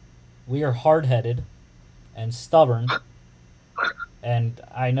are hard-headed and stubborn, and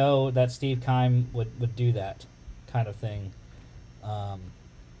I know that Steve Keim would do that kind of thing.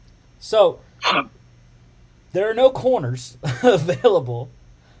 So there are no corners available.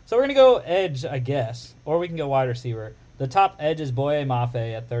 So we're going to go edge, I guess. Or we can go wide receiver. The top edge is Boye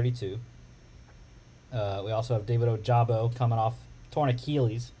Mafe at 32. We also have David Ojabo coming off torn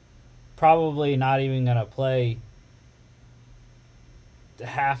Achilles. Probably not even going to play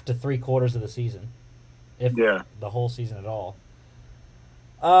half to 3/4 of the season. If the whole season at all.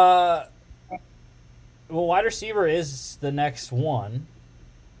 Well, wide receiver is the next one.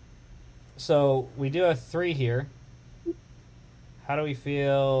 So we do have 3 here. How do we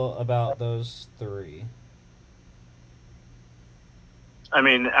feel about those 3? I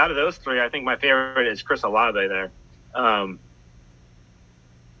mean, out of those 3, I think my favorite is Chris Olave there.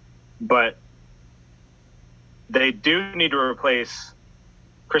 But they do need to replace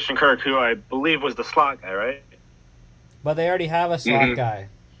Christian Kirk, who I believe was the slot guy, right? But they already have a slot guy.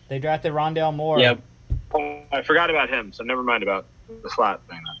 They drafted Rondale Moore. Yep. Oh, I forgot about him, so never mind about the slot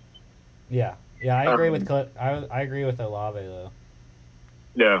thing. Yeah, I agree with I agree with Olave though.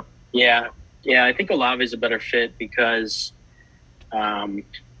 Yeah. I think Olave is a better fit because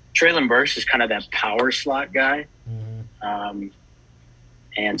Traylon Burks is kind of that power slot guy. Mm-hmm.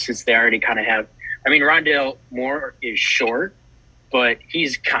 And since they already kind of have, I mean, Rondale Moore is short, but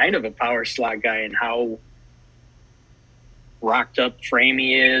he's kind of a power slot guy in how rocked up frame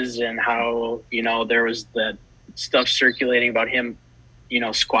he is and how, there was that stuff circulating about him,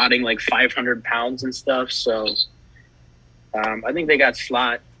 squatting like 500 pounds and stuff. So I think they got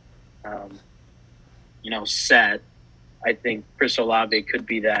slot, set. I think Chris Olave could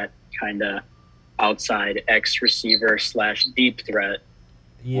be that kind of outside X receiver / deep threat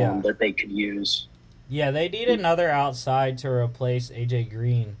that they could use. Yeah, they need another outside to replace AJ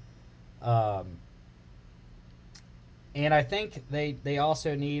Green. And I think they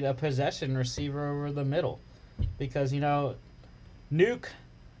also need a possession receiver over the middle. Because, Nuke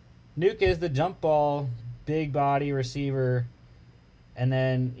is the jump ball, big body receiver. And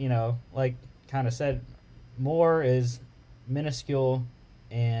then, like kind of said, Moore is minuscule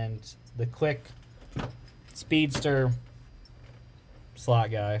and the quick speedster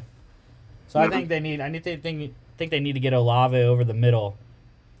slot guy. So I think they need to get Olave over the middle.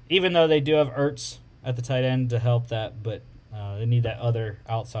 Even though they do have Ertz at the tight end to help that, but they need that other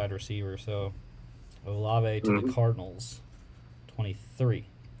outside receiver. So Olave to the Cardinals, 23.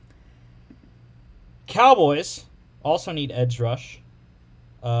 Cowboys also need edge rush.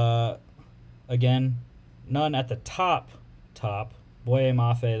 Again, none at the top. Boye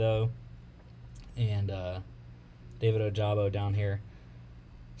Mafe, though, and David Ojabo down here.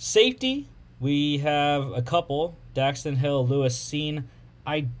 Safety, we have a couple. Daxton Hill, Lewis Seen.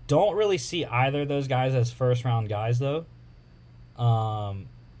 I don't really see either of those guys as first-round guys, though.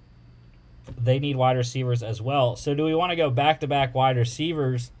 They need wide receivers as well. So do we want to go back-to-back wide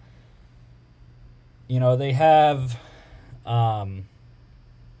receivers, they have,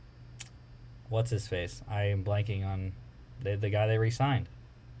 what's his face? I am blanking on the guy they re-signed.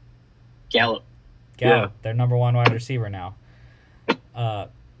 Gallup. Yeah. Their number one wide receiver now,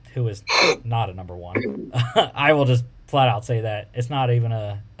 who is not a number one. I will just flat out say that. It's not even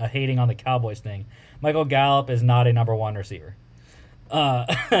a hating on the Cowboys thing. Michael Gallup is not a number one receiver.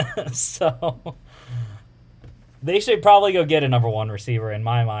 So they should probably go get a number one receiver in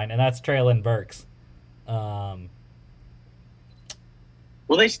my mind, and that's Traylon Burks. Well,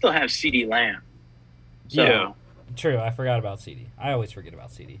 they still have CeeDee Lamb. So. Yeah. True, I forgot about CD. I always forget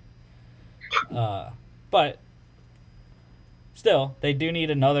about CD. But still, they do need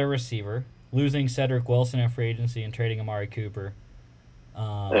another receiver. Losing Cedric Wilson in free agency and trading Amari Cooper.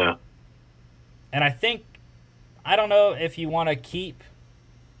 Yeah. And I don't know if you want to keep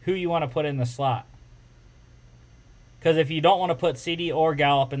who you want to put in the slot. Because if you don't want to put CD or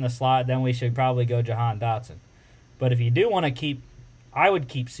Gallup in the slot, then we should probably go Jahan Dotson. But if you do want to I would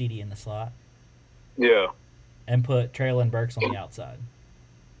keep CD in the slot. Yeah. And put Traylon Burks on the outside.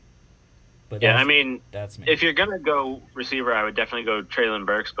 But Yeah, I mean, that's me. If you're going to go receiver, I would definitely go Traylon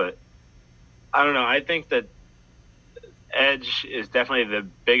Burks, but I don't know. I think that edge is definitely the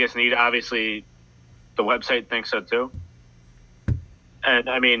biggest need. Obviously, the website thinks so too. And,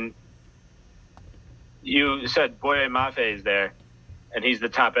 I mean, you said Boye Mafe is there, and he's the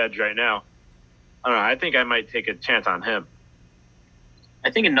top edge right now. I don't know. I think I might take a chance on him. I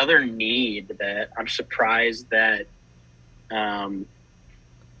think another need that I'm surprised that the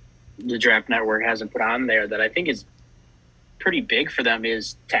Draft Network hasn't put on there that I think is pretty big for them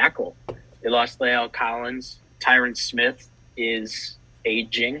is tackle. They lost Lael Collins. Tyron Smith is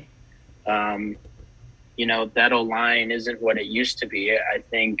aging. That O-line isn't what it used to be. I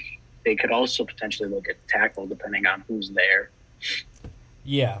think they could also potentially look at tackle depending on who's there.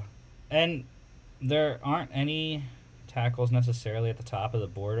 Yeah. And there aren't any tackles necessarily at the top of the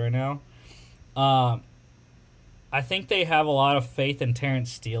board right now. I think they have a lot of faith in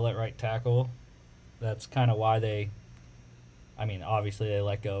Terrence Steele at right tackle. That's kind of why obviously they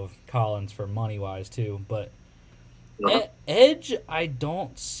let go of Collins for money-wise too, but edge I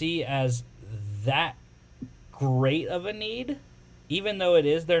don't see as that great of a need, even though it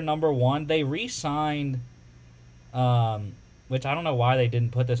is their number one. They re-signed, which I don't know why they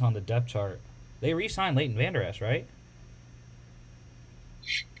didn't put this on the depth chart. They re-signed Leighton Vander Esch, right?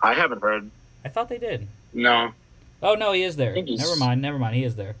 I haven't heard. I thought they did. No. Oh, no, he is there. Never mind. He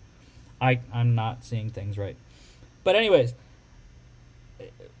is there. I'm not seeing things right. But anyways,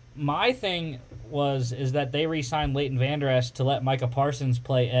 my thing is that they re-signed Leighton Vander Esch to let Micah Parsons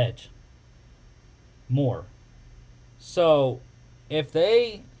play edge more. So, if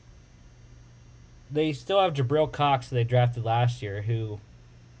they still have Jabril Cox they drafted last year, who,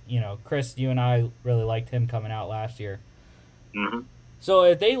 Chris, you and I really liked him coming out last year. Mm-hmm. So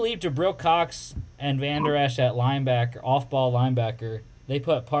if they leave Jabril Cox and Vander Esch at linebacker, off-ball linebacker, they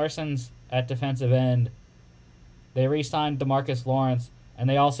put Parsons at defensive end. They re-signed DeMarcus Lawrence, and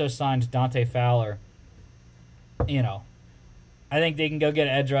they also signed Dante Fowler. I think they can go get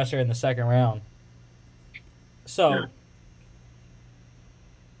an edge rusher in the second round. So, yeah.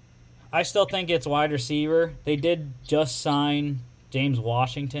 I still think it's wide receiver. They did just sign James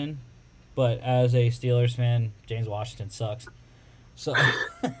Washington, but as a Steelers fan, James Washington sucks. So,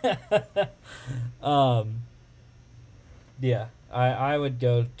 yeah, I would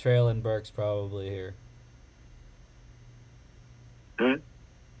go Traylon Burks probably here. Mm-hmm.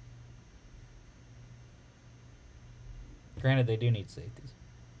 Granted, they do need safeties.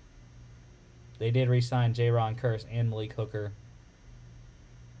 They did re-sign J-Ron Curse and Malik Hooker.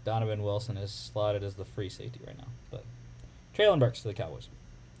 Donovan Wilson is slotted as the free safety right now. But Traylon Burks to the Cowboys.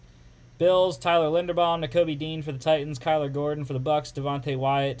 Bills, Tyler Linderbaum, Nakobe Dean for the Titans, Kyler Gordon for the Bucks, Devontae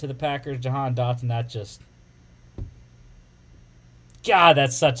Wyatt to the Packers, Jahan Dotson.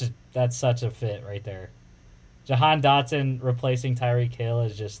 That's such a fit right there. Jahan Dotson replacing Tyreek Hill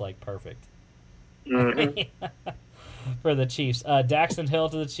is just perfect. Mm-hmm. For the Chiefs. Daxton Hill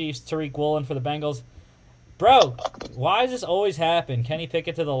to the Chiefs, Tariq Woolen for the Bengals. Bro, why does this always happen? Kenny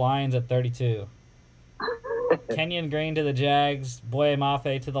Pickett to the Lions at 32. Kenyon Green to the Jags, Boye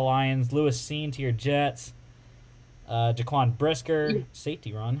Mafe to the Lions, Lewis Seen to your Jets, Jaquan Brisker,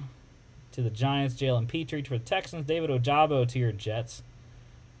 safety run, to the Giants, Jalen Petrie for the Texans, David Ojabo to your Jets,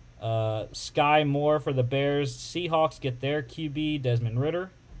 Sky Moore for the Bears, Seahawks get their QB, Desmond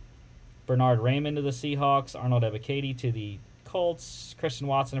Ridder, Bernard Raymond to the Seahawks, Arnold Ebiketie to the Colts, Christian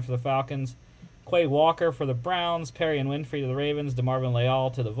Watson for the Falcons, Quay Walker for the Browns, Perry and Winfrey to the Ravens, DeMarvin Leal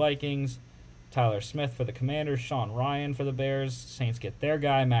to the Vikings, Tyler Smith for the Commanders, Sean Ryan for the Bears. Saints get their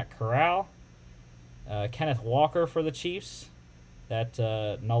guy, Matt Corral. Kenneth Walker for the Chiefs. That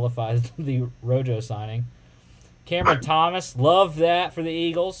nullifies the Rojo signing. Cameron Thomas, love that for the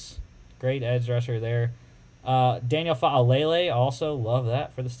Eagles. Great edge rusher there. Daniel Fa'alele, also love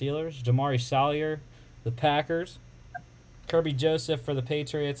that for the Steelers. Jamari Salyer, the Packers. Kirby Joseph for the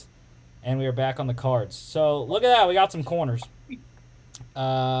Patriots. And we are back on the Cards. So look at that. We got some corners. We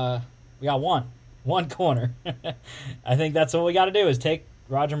got one corner. I think that's what we got to do is take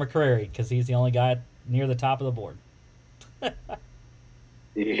Roger McCreary because he's the only guy near the top of the board.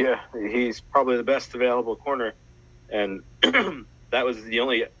 Yeah, he's probably the best available corner, and that was the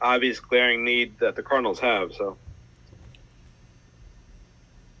only obvious glaring need that the Cardinals have. So,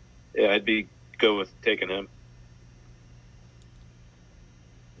 yeah, I'd go with taking him.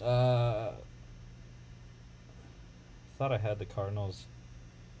 Thought I had the Cardinals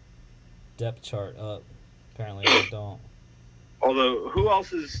depth chart up. Apparently, I don't. Although, who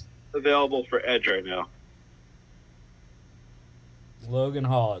else is available for edge right now? Logan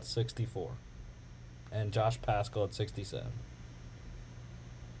Hall at 64. And Josh Pascal at 67.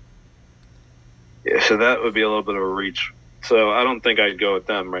 Yeah, so that would be a little bit of a reach. So I don't think I'd go with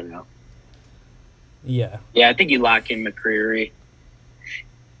them right now. Yeah. Yeah, I think you lock in McCreary.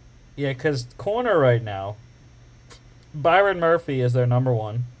 Yeah, because corner right now, Byron Murphy is their number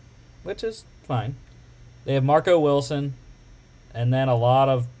one, which is fine. They have Marco Wilson, and then a lot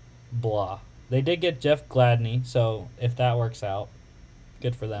of blah. They did get Jeff Gladney, so if that works out,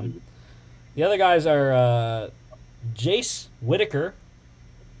 good for them. The other guys are Jace Whitaker,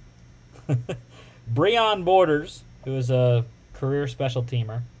 Breon Borders, who is a career special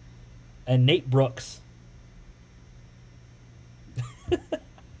teamer, and Nate Brooks.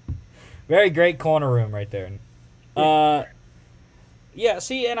 Very great corner room right there. Yeah,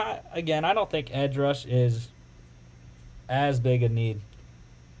 see, and I don't think edge rush is as big a need.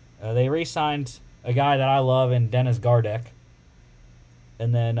 They re-signed a guy that I love in Dennis Gardeck.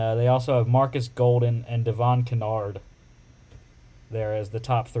 And then they also have Marcus Golden and Devon Kennard there as the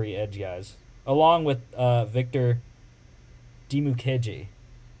top three edge guys, along with Victor Dimukeje,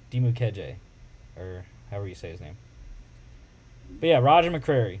 or however you say his name. But yeah, Roger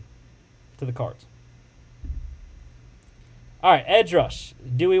McCreary to the Cards. All right, edge rush.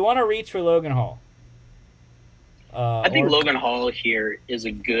 Do we want to reach for Logan Hall? I think Logan Hall here is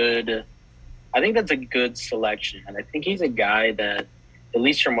a good – I think that's a good selection. And I think he's a guy that, at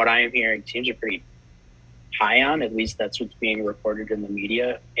least from what I am hearing, teams are pretty high on. At least that's what's being reported in the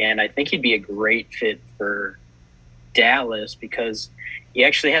media. And I think he'd be a great fit for Dallas because he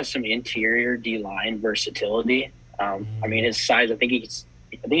actually has some interior D-line versatility. I mean, his size, I think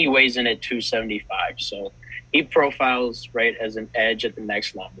he weighs in at 275. So he profiles right as an edge at the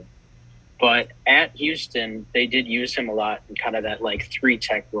next level. But at Houston, they did use him a lot in kind of that like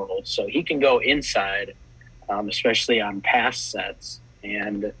 3-tech role. So he can go inside, especially on pass sets.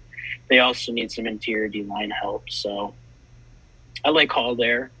 And they also need some interior D-line help. So I like Hall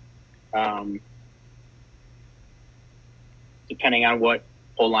there. Depending on what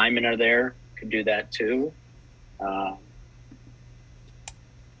O-linemen are there, could do that too.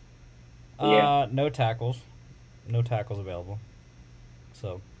 Yeah. No tackles available.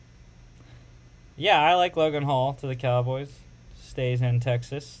 So, yeah, I like Logan Hall to the Cowboys. Stays in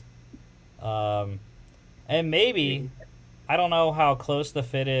Texas. And maybe, I don't know how close the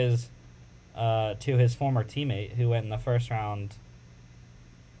fit is to his former teammate who went in the first round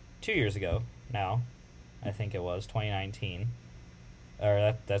 2 years ago now. I think it was 2019.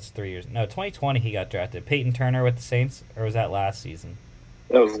 Or that's 3 years. No, 2020 he got drafted. Peyton Turner with the Saints, or was that last season?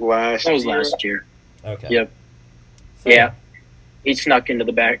 That was last year. Okay. Yep. So, yeah. He snuck into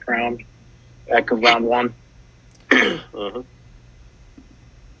the back of round one.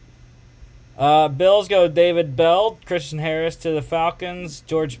 Bills go David Bell, Christian Harris to the Falcons,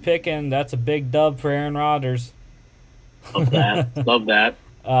 George Pickens. That's a big dub for Aaron Rodgers. Love that. Love that.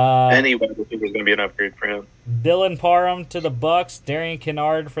 Anyway, I think it was going to be an upgrade for him. Dylan Parham to the Bucks, Darian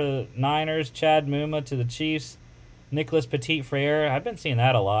Kennard for the Niners, Chad Muma to the Chiefs, Nicholas Petit-Frere. I've been seeing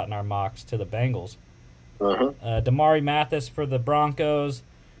that a lot in our mocks to the Bengals. Damari Mathis for the Broncos,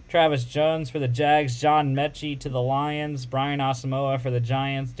 Travis Jones for the Jags, John Mechie to the Lions, Brian Asamoah for the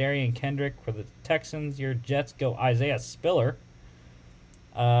Giants, Darian Kendrick for the Texans. Your Jets go Isaiah Spiller.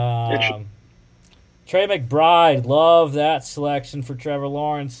 Trey McBride, love that selection for Trevor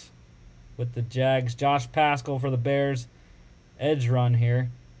Lawrence with the Jags. Josh Pascal for the Bears. Edge run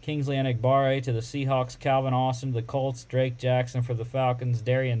here. Kingsley Enagbare to the Seahawks. Calvin Austin to the Colts. Drake Jackson for the Falcons.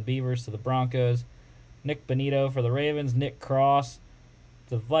 Darian Beavers to the Broncos. Nick Benito for the Ravens. Nick Cross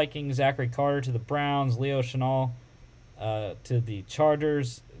to the Vikings. Zachary Carter to the Browns. Leo Chenal to the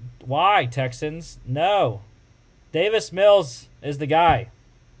Chargers. Why, Texans? No. Davis Mills is the guy.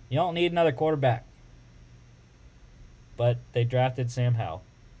 You don't need another quarterback. But they drafted Sam Howell.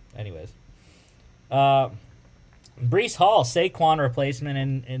 Anyways. Breece Hall, Saquon replacement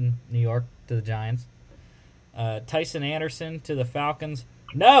in New York to the Giants. Tyson Anderson to the Falcons.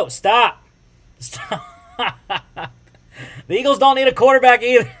 No, stop. Stop. The Eagles don't need a quarterback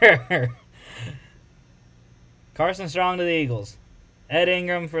either. Carson Strong to the Eagles. Ed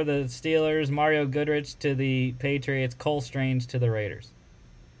Ingram for the Steelers. Mario Goodrich to the Patriots. Cole Strange to the Raiders.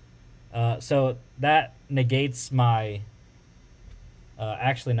 So that negates my...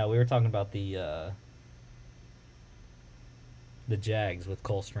 actually, no, we were talking about the Jags with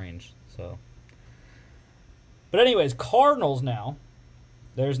Cole Strange. So, but anyways, Cardinals now.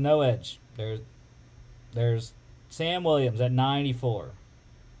 There's no edge. There's Sam Williams at 94.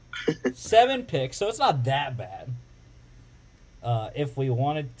 7 picks, so it's not that bad. If we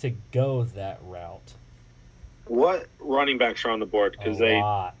wanted to go that route. What running backs are on the board? Because they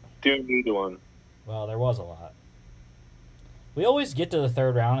do need one. Well, there was a lot. We always get to the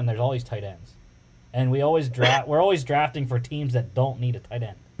third round, and there's always tight ends. And we always we're always drafting for teams that don't need a tight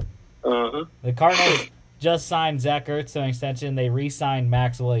end. Uh-huh. The Cardinals just signed Zach Ertz to an extension. They re-signed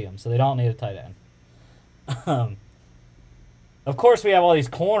Max Williams, so they don't need a tight end. Of course, we have all these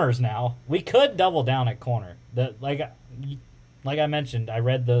corners now. We could double down at corner. Like I mentioned, I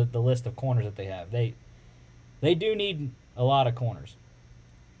read the list of corners that they have. They do need a lot of corners.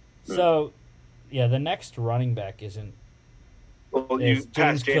 So, yeah, the next running back isn't. Well, you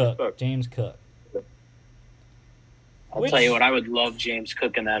passed James Cook. James Cook. I'll tell you what, I would love James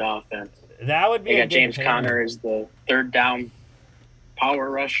Cook in that offense. That would be. They got James Conner as the third down power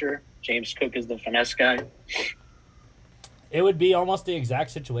rusher. James Cook is the finesse guy. It would be almost the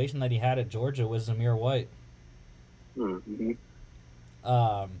exact situation that he had at Georgia with Zamir White. Mm-hmm.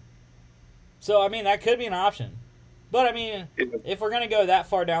 So, I mean, that could be an option. But, I mean, if we're going to go that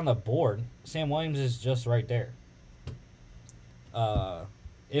far down the board, Sam Williams is just right there.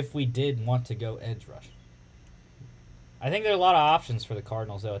 If we did want to go edge rush. I think there are a lot of options for the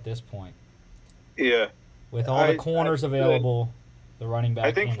Cardinals, though, at this point. Yeah. With all the corners available, the running back,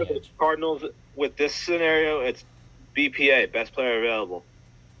 I think for the Cardinals, with this scenario, it's BPA, best player available.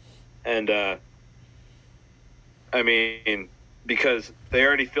 And, I mean, because they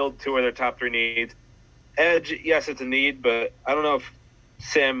already filled 2 of their top 3 needs. Edge, yes, it's a need, but I don't know if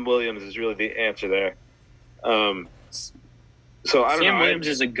Sam Williams is really the answer there. So I don't know. Sam Williams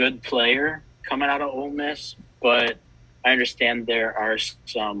is a good player coming out of Ole Miss, but I understand there are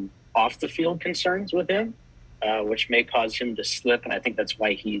some off-the-field concerns with him, which may cause him to slip, and I think that's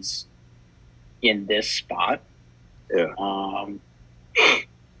why he's in this spot. Yeah.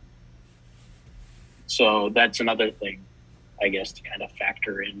 So that's another thing, I guess, to kind of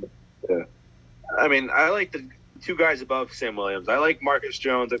factor in. Yeah. I mean, I like the 2 guys above Sam Williams. I like Marcus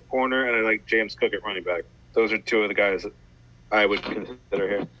Jones at corner, and I like James Cook at running back. Those are 2 of the guys that I would consider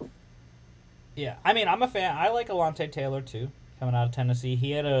here. Yeah, I mean, I'm a fan. I like Alontae Taylor too, coming out of Tennessee.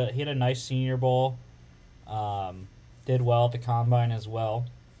 He had a nice Senior Bowl. Did well at the combine as well.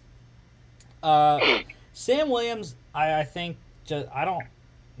 Sam Williams, I think I don't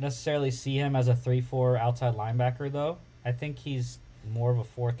necessarily see him as a 3-4 outside linebacker though. I think he's more of a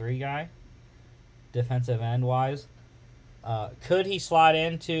 4-3 guy, defensive end wise. Could he slide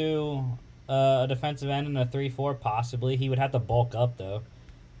into a defensive end in a 3-4? Possibly. He would have to bulk up though.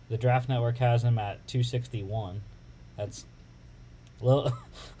 The Draft Network has him at 261. That's a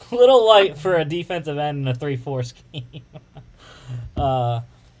little light for a defensive end in a 3-4 scheme.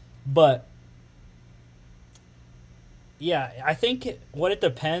 But yeah, I think what it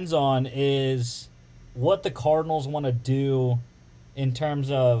depends on is what the Cardinals want to do in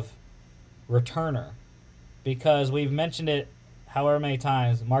terms of returner. Because we've mentioned it however many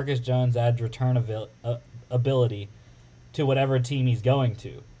times, Marcus Jones adds return ability to whatever team he's going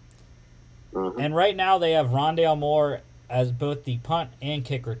to. Mm-hmm. And right now they have Rondale Moore as both the punt and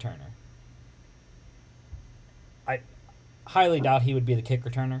kick returner. I highly doubt he would be the kick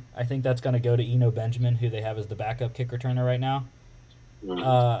returner. I think that's going to go to Eno Benjamin, who they have as the backup kick returner right now.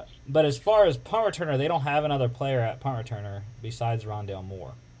 Mm-hmm. But as far as punt returner, they don't have another player at punt returner besides Rondale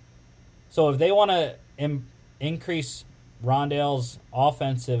Moore. So if they want to increase Rondale's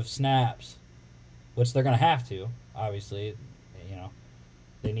offensive snaps, which they're going to have to, obviously, you know,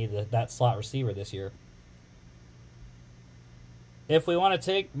 they need that slot receiver this year. If we want to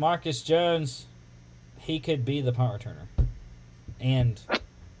take Marcus Jones, he could be the punt returner and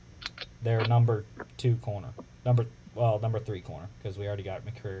their number 2 corner, number 3 corner, because we already got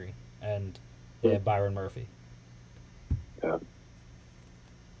McCreary and they have Byron Murphy. Yeah.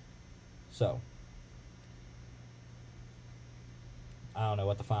 So, I don't know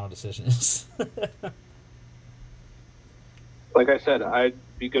what the final decision is. Like I said, I'd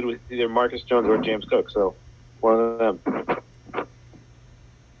be good with either Marcus Jones or James Cook. So one of them.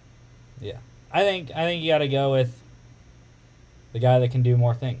 Yeah, I think you got to go with the guy that can do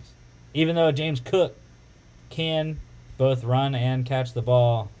more things. Even though James Cook can both run and catch the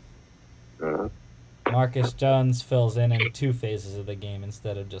ball, Marcus Jones fills in 2 phases of the game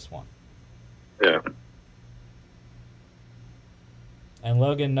instead of just one. Yeah. And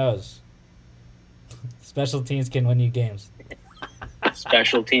Logan knows special teams can win you games.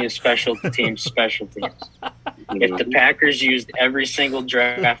 Special teams. If the Packers used every single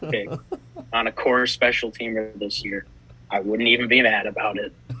draft pick on a core special teamer this year, I wouldn't even be mad about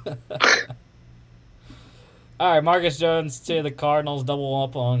it. All right, Marcus Jones to the Cardinals, double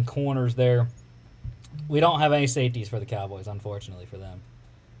up on corners there. We don't have any safeties for the Cowboys, unfortunately for them.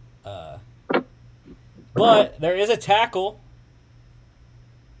 But there is a tackle.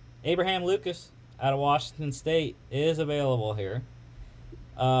 Abraham Lucas out of Washington State is available here.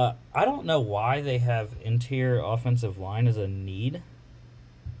 I don't know why they have interior offensive line as a need.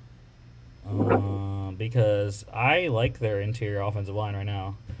 Because I like their interior offensive line right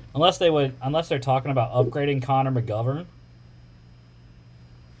now. Unless they're talking about upgrading Connor McGovern.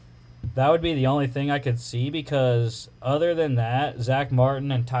 That would be the only thing I could see, because other than that, Zach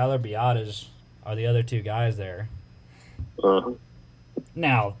Martin and Tyler Biadasz are the other 2 guys there.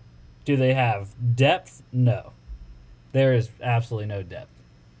 Now, do they have depth? No. There is absolutely no depth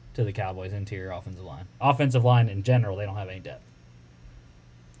to the Cowboys' interior offensive line. Offensive line in general, they don't have any depth.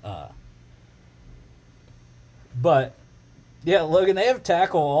 But, yeah, Logan, they have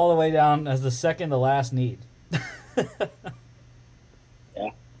tackle all the way down as the second to last need. Yeah.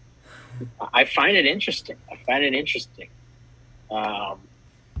 I find it interesting.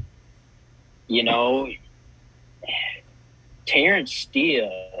 Terrence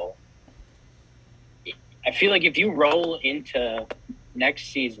Steele, I feel like if you roll into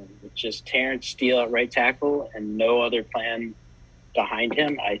next season with just Terrence Steele at right tackle and no other plan behind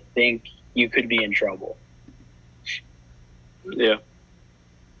him, I think you could be in trouble. Yeah.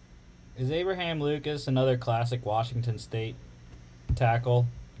 Is Abraham Lucas another classic Washington State tackle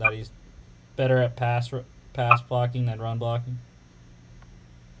that he's better at pass blocking than run blocking?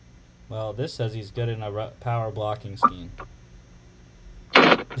 Well, this says he's good in a power blocking scheme.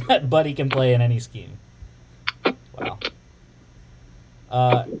 But he can play in any scheme. Wow.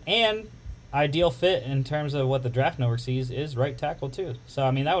 And ideal fit in terms of what the draft network sees is right tackle too. So,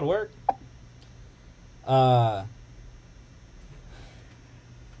 I mean, that would work.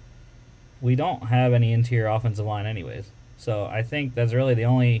 We don't have any interior offensive line anyways. So I think that's really the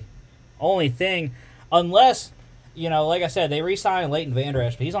only thing. Unless, like I said, they re-signed Leighton Vander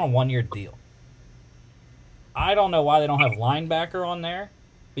Esch, but he's on a 1-year deal. I don't know why they don't have linebacker on there,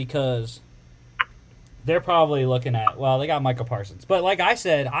 because they're probably looking at, well, they got Micah Parsons. But like I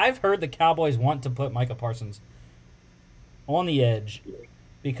said, I've heard the Cowboys want to put Micah Parsons on the edge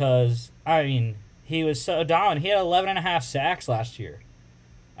because, I mean, he was so dominant. He had 11.5 sacks last year,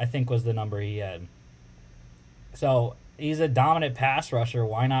 I think was the number he had. So he's a dominant pass rusher.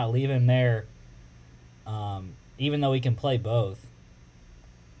 Why not leave him there, even though he can play both?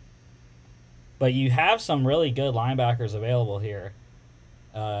 But you have some really good linebackers available here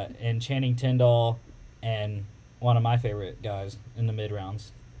in Channing Tindall and one of my favorite guys in the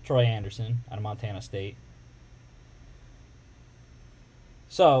mid-rounds, Troy Anderson out of Montana State.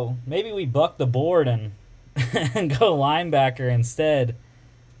 So maybe we buck the board and go linebacker instead.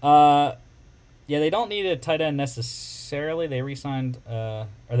 Yeah, they don't need a tight end necessarily. They re-signed, or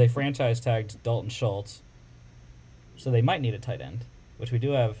they franchise tagged Dalton Schultz. So they might need a tight end, which we do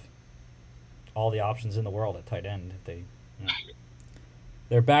have all the options in the world at tight end. If they,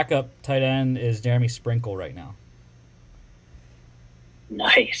 Their backup tight end is Jeremy Sprinkle right now.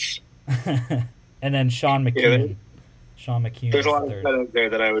 Nice. And then Sean McKeon. Yeah, Sean McKeon. There's a lot of tight ends there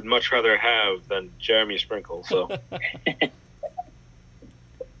that I would much rather have than Jeremy Sprinkle. So.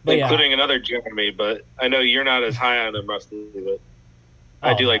 But including another Jeremy, but I know you're not as high on him, Rusty, but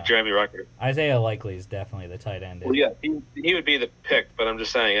I do like Jeremy Ruckert. Isaiah Likely is definitely the tight end. Well, yeah, he would be the pick, but I'm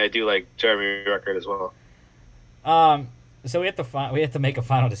just saying I do like Jeremy Ruckert as well. So we have to make a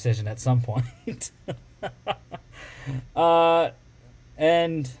final decision at some point.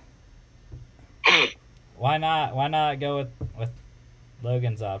 And why not go with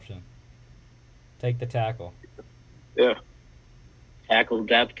Logan's option? Take the tackle. Yeah. Tackle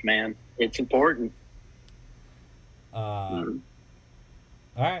depth, man. It's important. All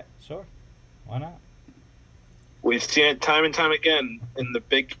right, sure. Why not? We've seen it time and time again in the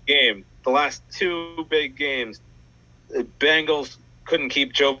big game. the last two big games, the Bengals couldn't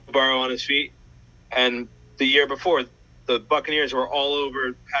keep Joe Burrow on his feet, and the year before, the Buccaneers were all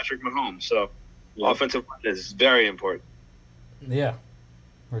over Patrick Mahomes. So, offensive line is very important. Yeah,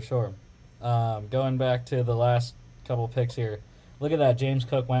 for sure. Going back to the last couple picks here, look at that. James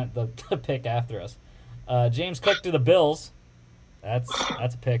Cook went the pick after us. James Cook to the Bills. That's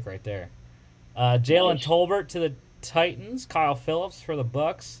a pick right there. Jalen Tolbert to the Titans. Kyle Phillips for the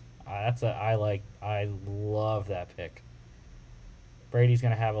Bucks. I love that pick. Brady's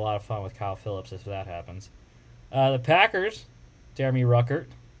gonna have a lot of fun with Kyle Phillips if that happens. The Packers. Jeremy Ruckert.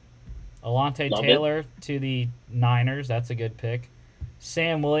 Alontae Taylor to the Niners. That's a good pick.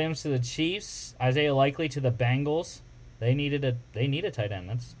 Sam Williams to the Chiefs. Isaiah Likely to the Bengals. They need a tight end.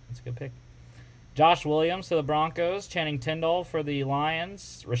 That's a good pick. Josh Williams to the Broncos. Channing Tindall for the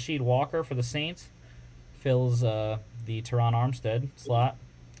Lions. Rasheed Walker for the Saints. Fills the Teron Armstead slot.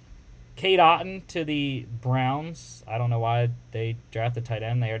 Cade Otton to the Browns. I don't know why they drafted tight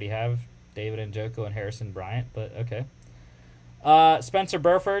end. They already have David Njoku and Harrison Bryant, but okay. Spencer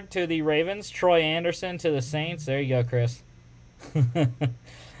Burford to the Ravens. Troy Anderson to the Saints. There you go, Chris.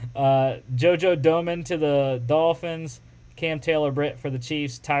 JoJo Doman to the Dolphins. Cam Taylor-Britt for the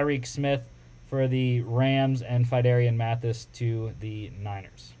Chiefs. Tyreek Smith for the Rams. And Fidarian Mathis to the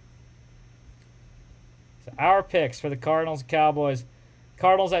Niners. So our picks for the Cardinals and Cowboys.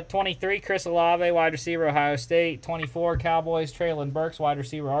 Cardinals at 23, Chris Olave, wide receiver, Ohio State. 24, Cowboys, Traylon Burks, wide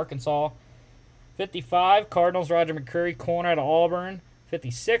receiver, Arkansas. 55, Cardinals, Roger McCreary, corner out of Auburn.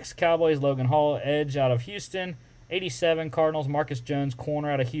 56, Cowboys, Logan Hall, edge out of Houston. 87, Cardinals, Marcus Jones,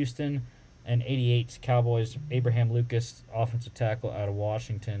 corner out of Houston. And 88, Cowboys, Abraham Lucas, offensive tackle out of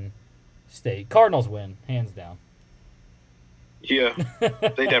Washington State. Cardinals win, hands down. Yeah,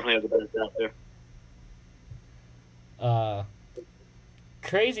 they definitely have the better draft there.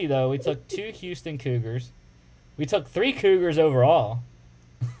 Crazy, though, we took 2 Houston Cougars. We took 3 Cougars overall.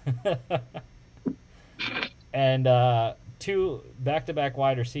 And 2 back-to-back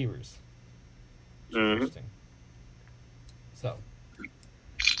wide receivers. Interesting. So,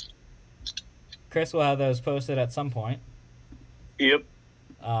 Chris will have those posted at some point. Yep.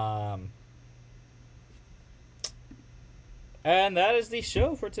 And that is the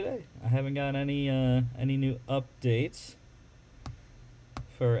show for today. I haven't got any new updates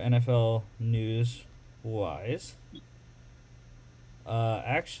for NFL news wise.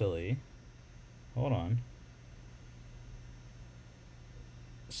 Actually, hold on.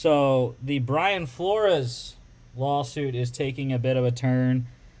 So the Brian Flores lawsuit is taking a bit of a turn.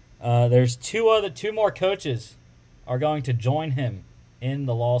 There's two more coaches are going to join him in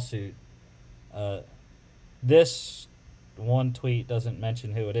the lawsuit. This one tweet doesn't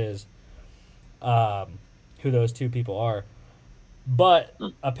mention who it is, who those 2 people are. But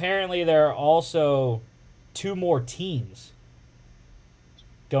apparently there are also 2 more teams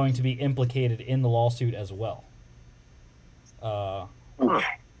going to be implicated in the lawsuit as well.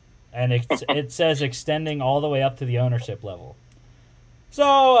 And it says extending all the way up to the ownership level.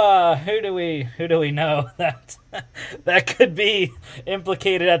 So who do we know that could be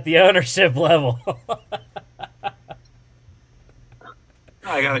implicated at the ownership level?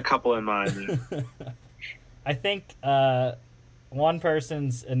 I got a couple in mind. I think one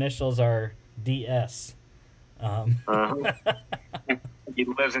person's initials are DS. He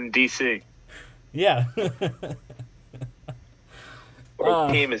lives in D.C. Yeah. Or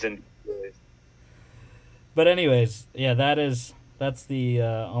his team is in. But anyways, yeah, that's the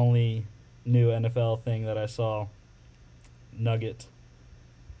only new NFL thing that I saw. Nugget.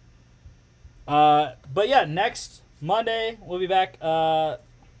 But yeah, next Monday we'll be back.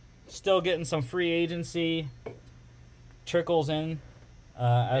 Still getting some free agency trickles in.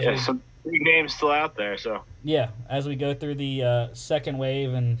 Some big names still out there. So yeah, as we go through the second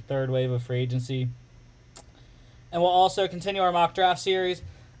wave and third wave of free agency. And we'll also continue our mock draft series.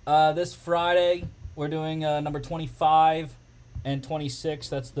 This Friday, we're doing number 25 and 26.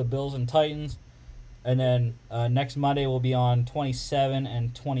 That's the Bills and Titans. And then next Monday, we'll be on 27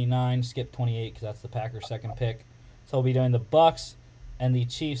 and 29. Skip 28 because that's the Packers' second pick. So we'll be doing the Bucks and the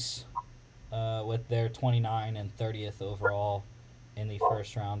Chiefs with their 29 and 30th overall in the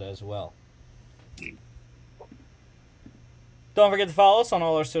first round as well. Don't forget to follow us on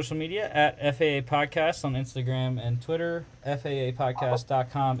all our social media at FAA Podcast on Instagram and Twitter.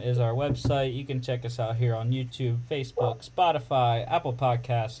 FAApodcast.com is our website. You can check us out here on YouTube, Facebook, Spotify, Apple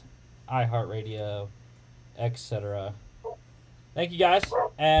Podcasts, iHeartRadio, etc. Thank you guys,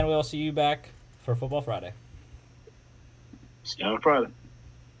 and we'll see you back for Football Friday. See you on Friday.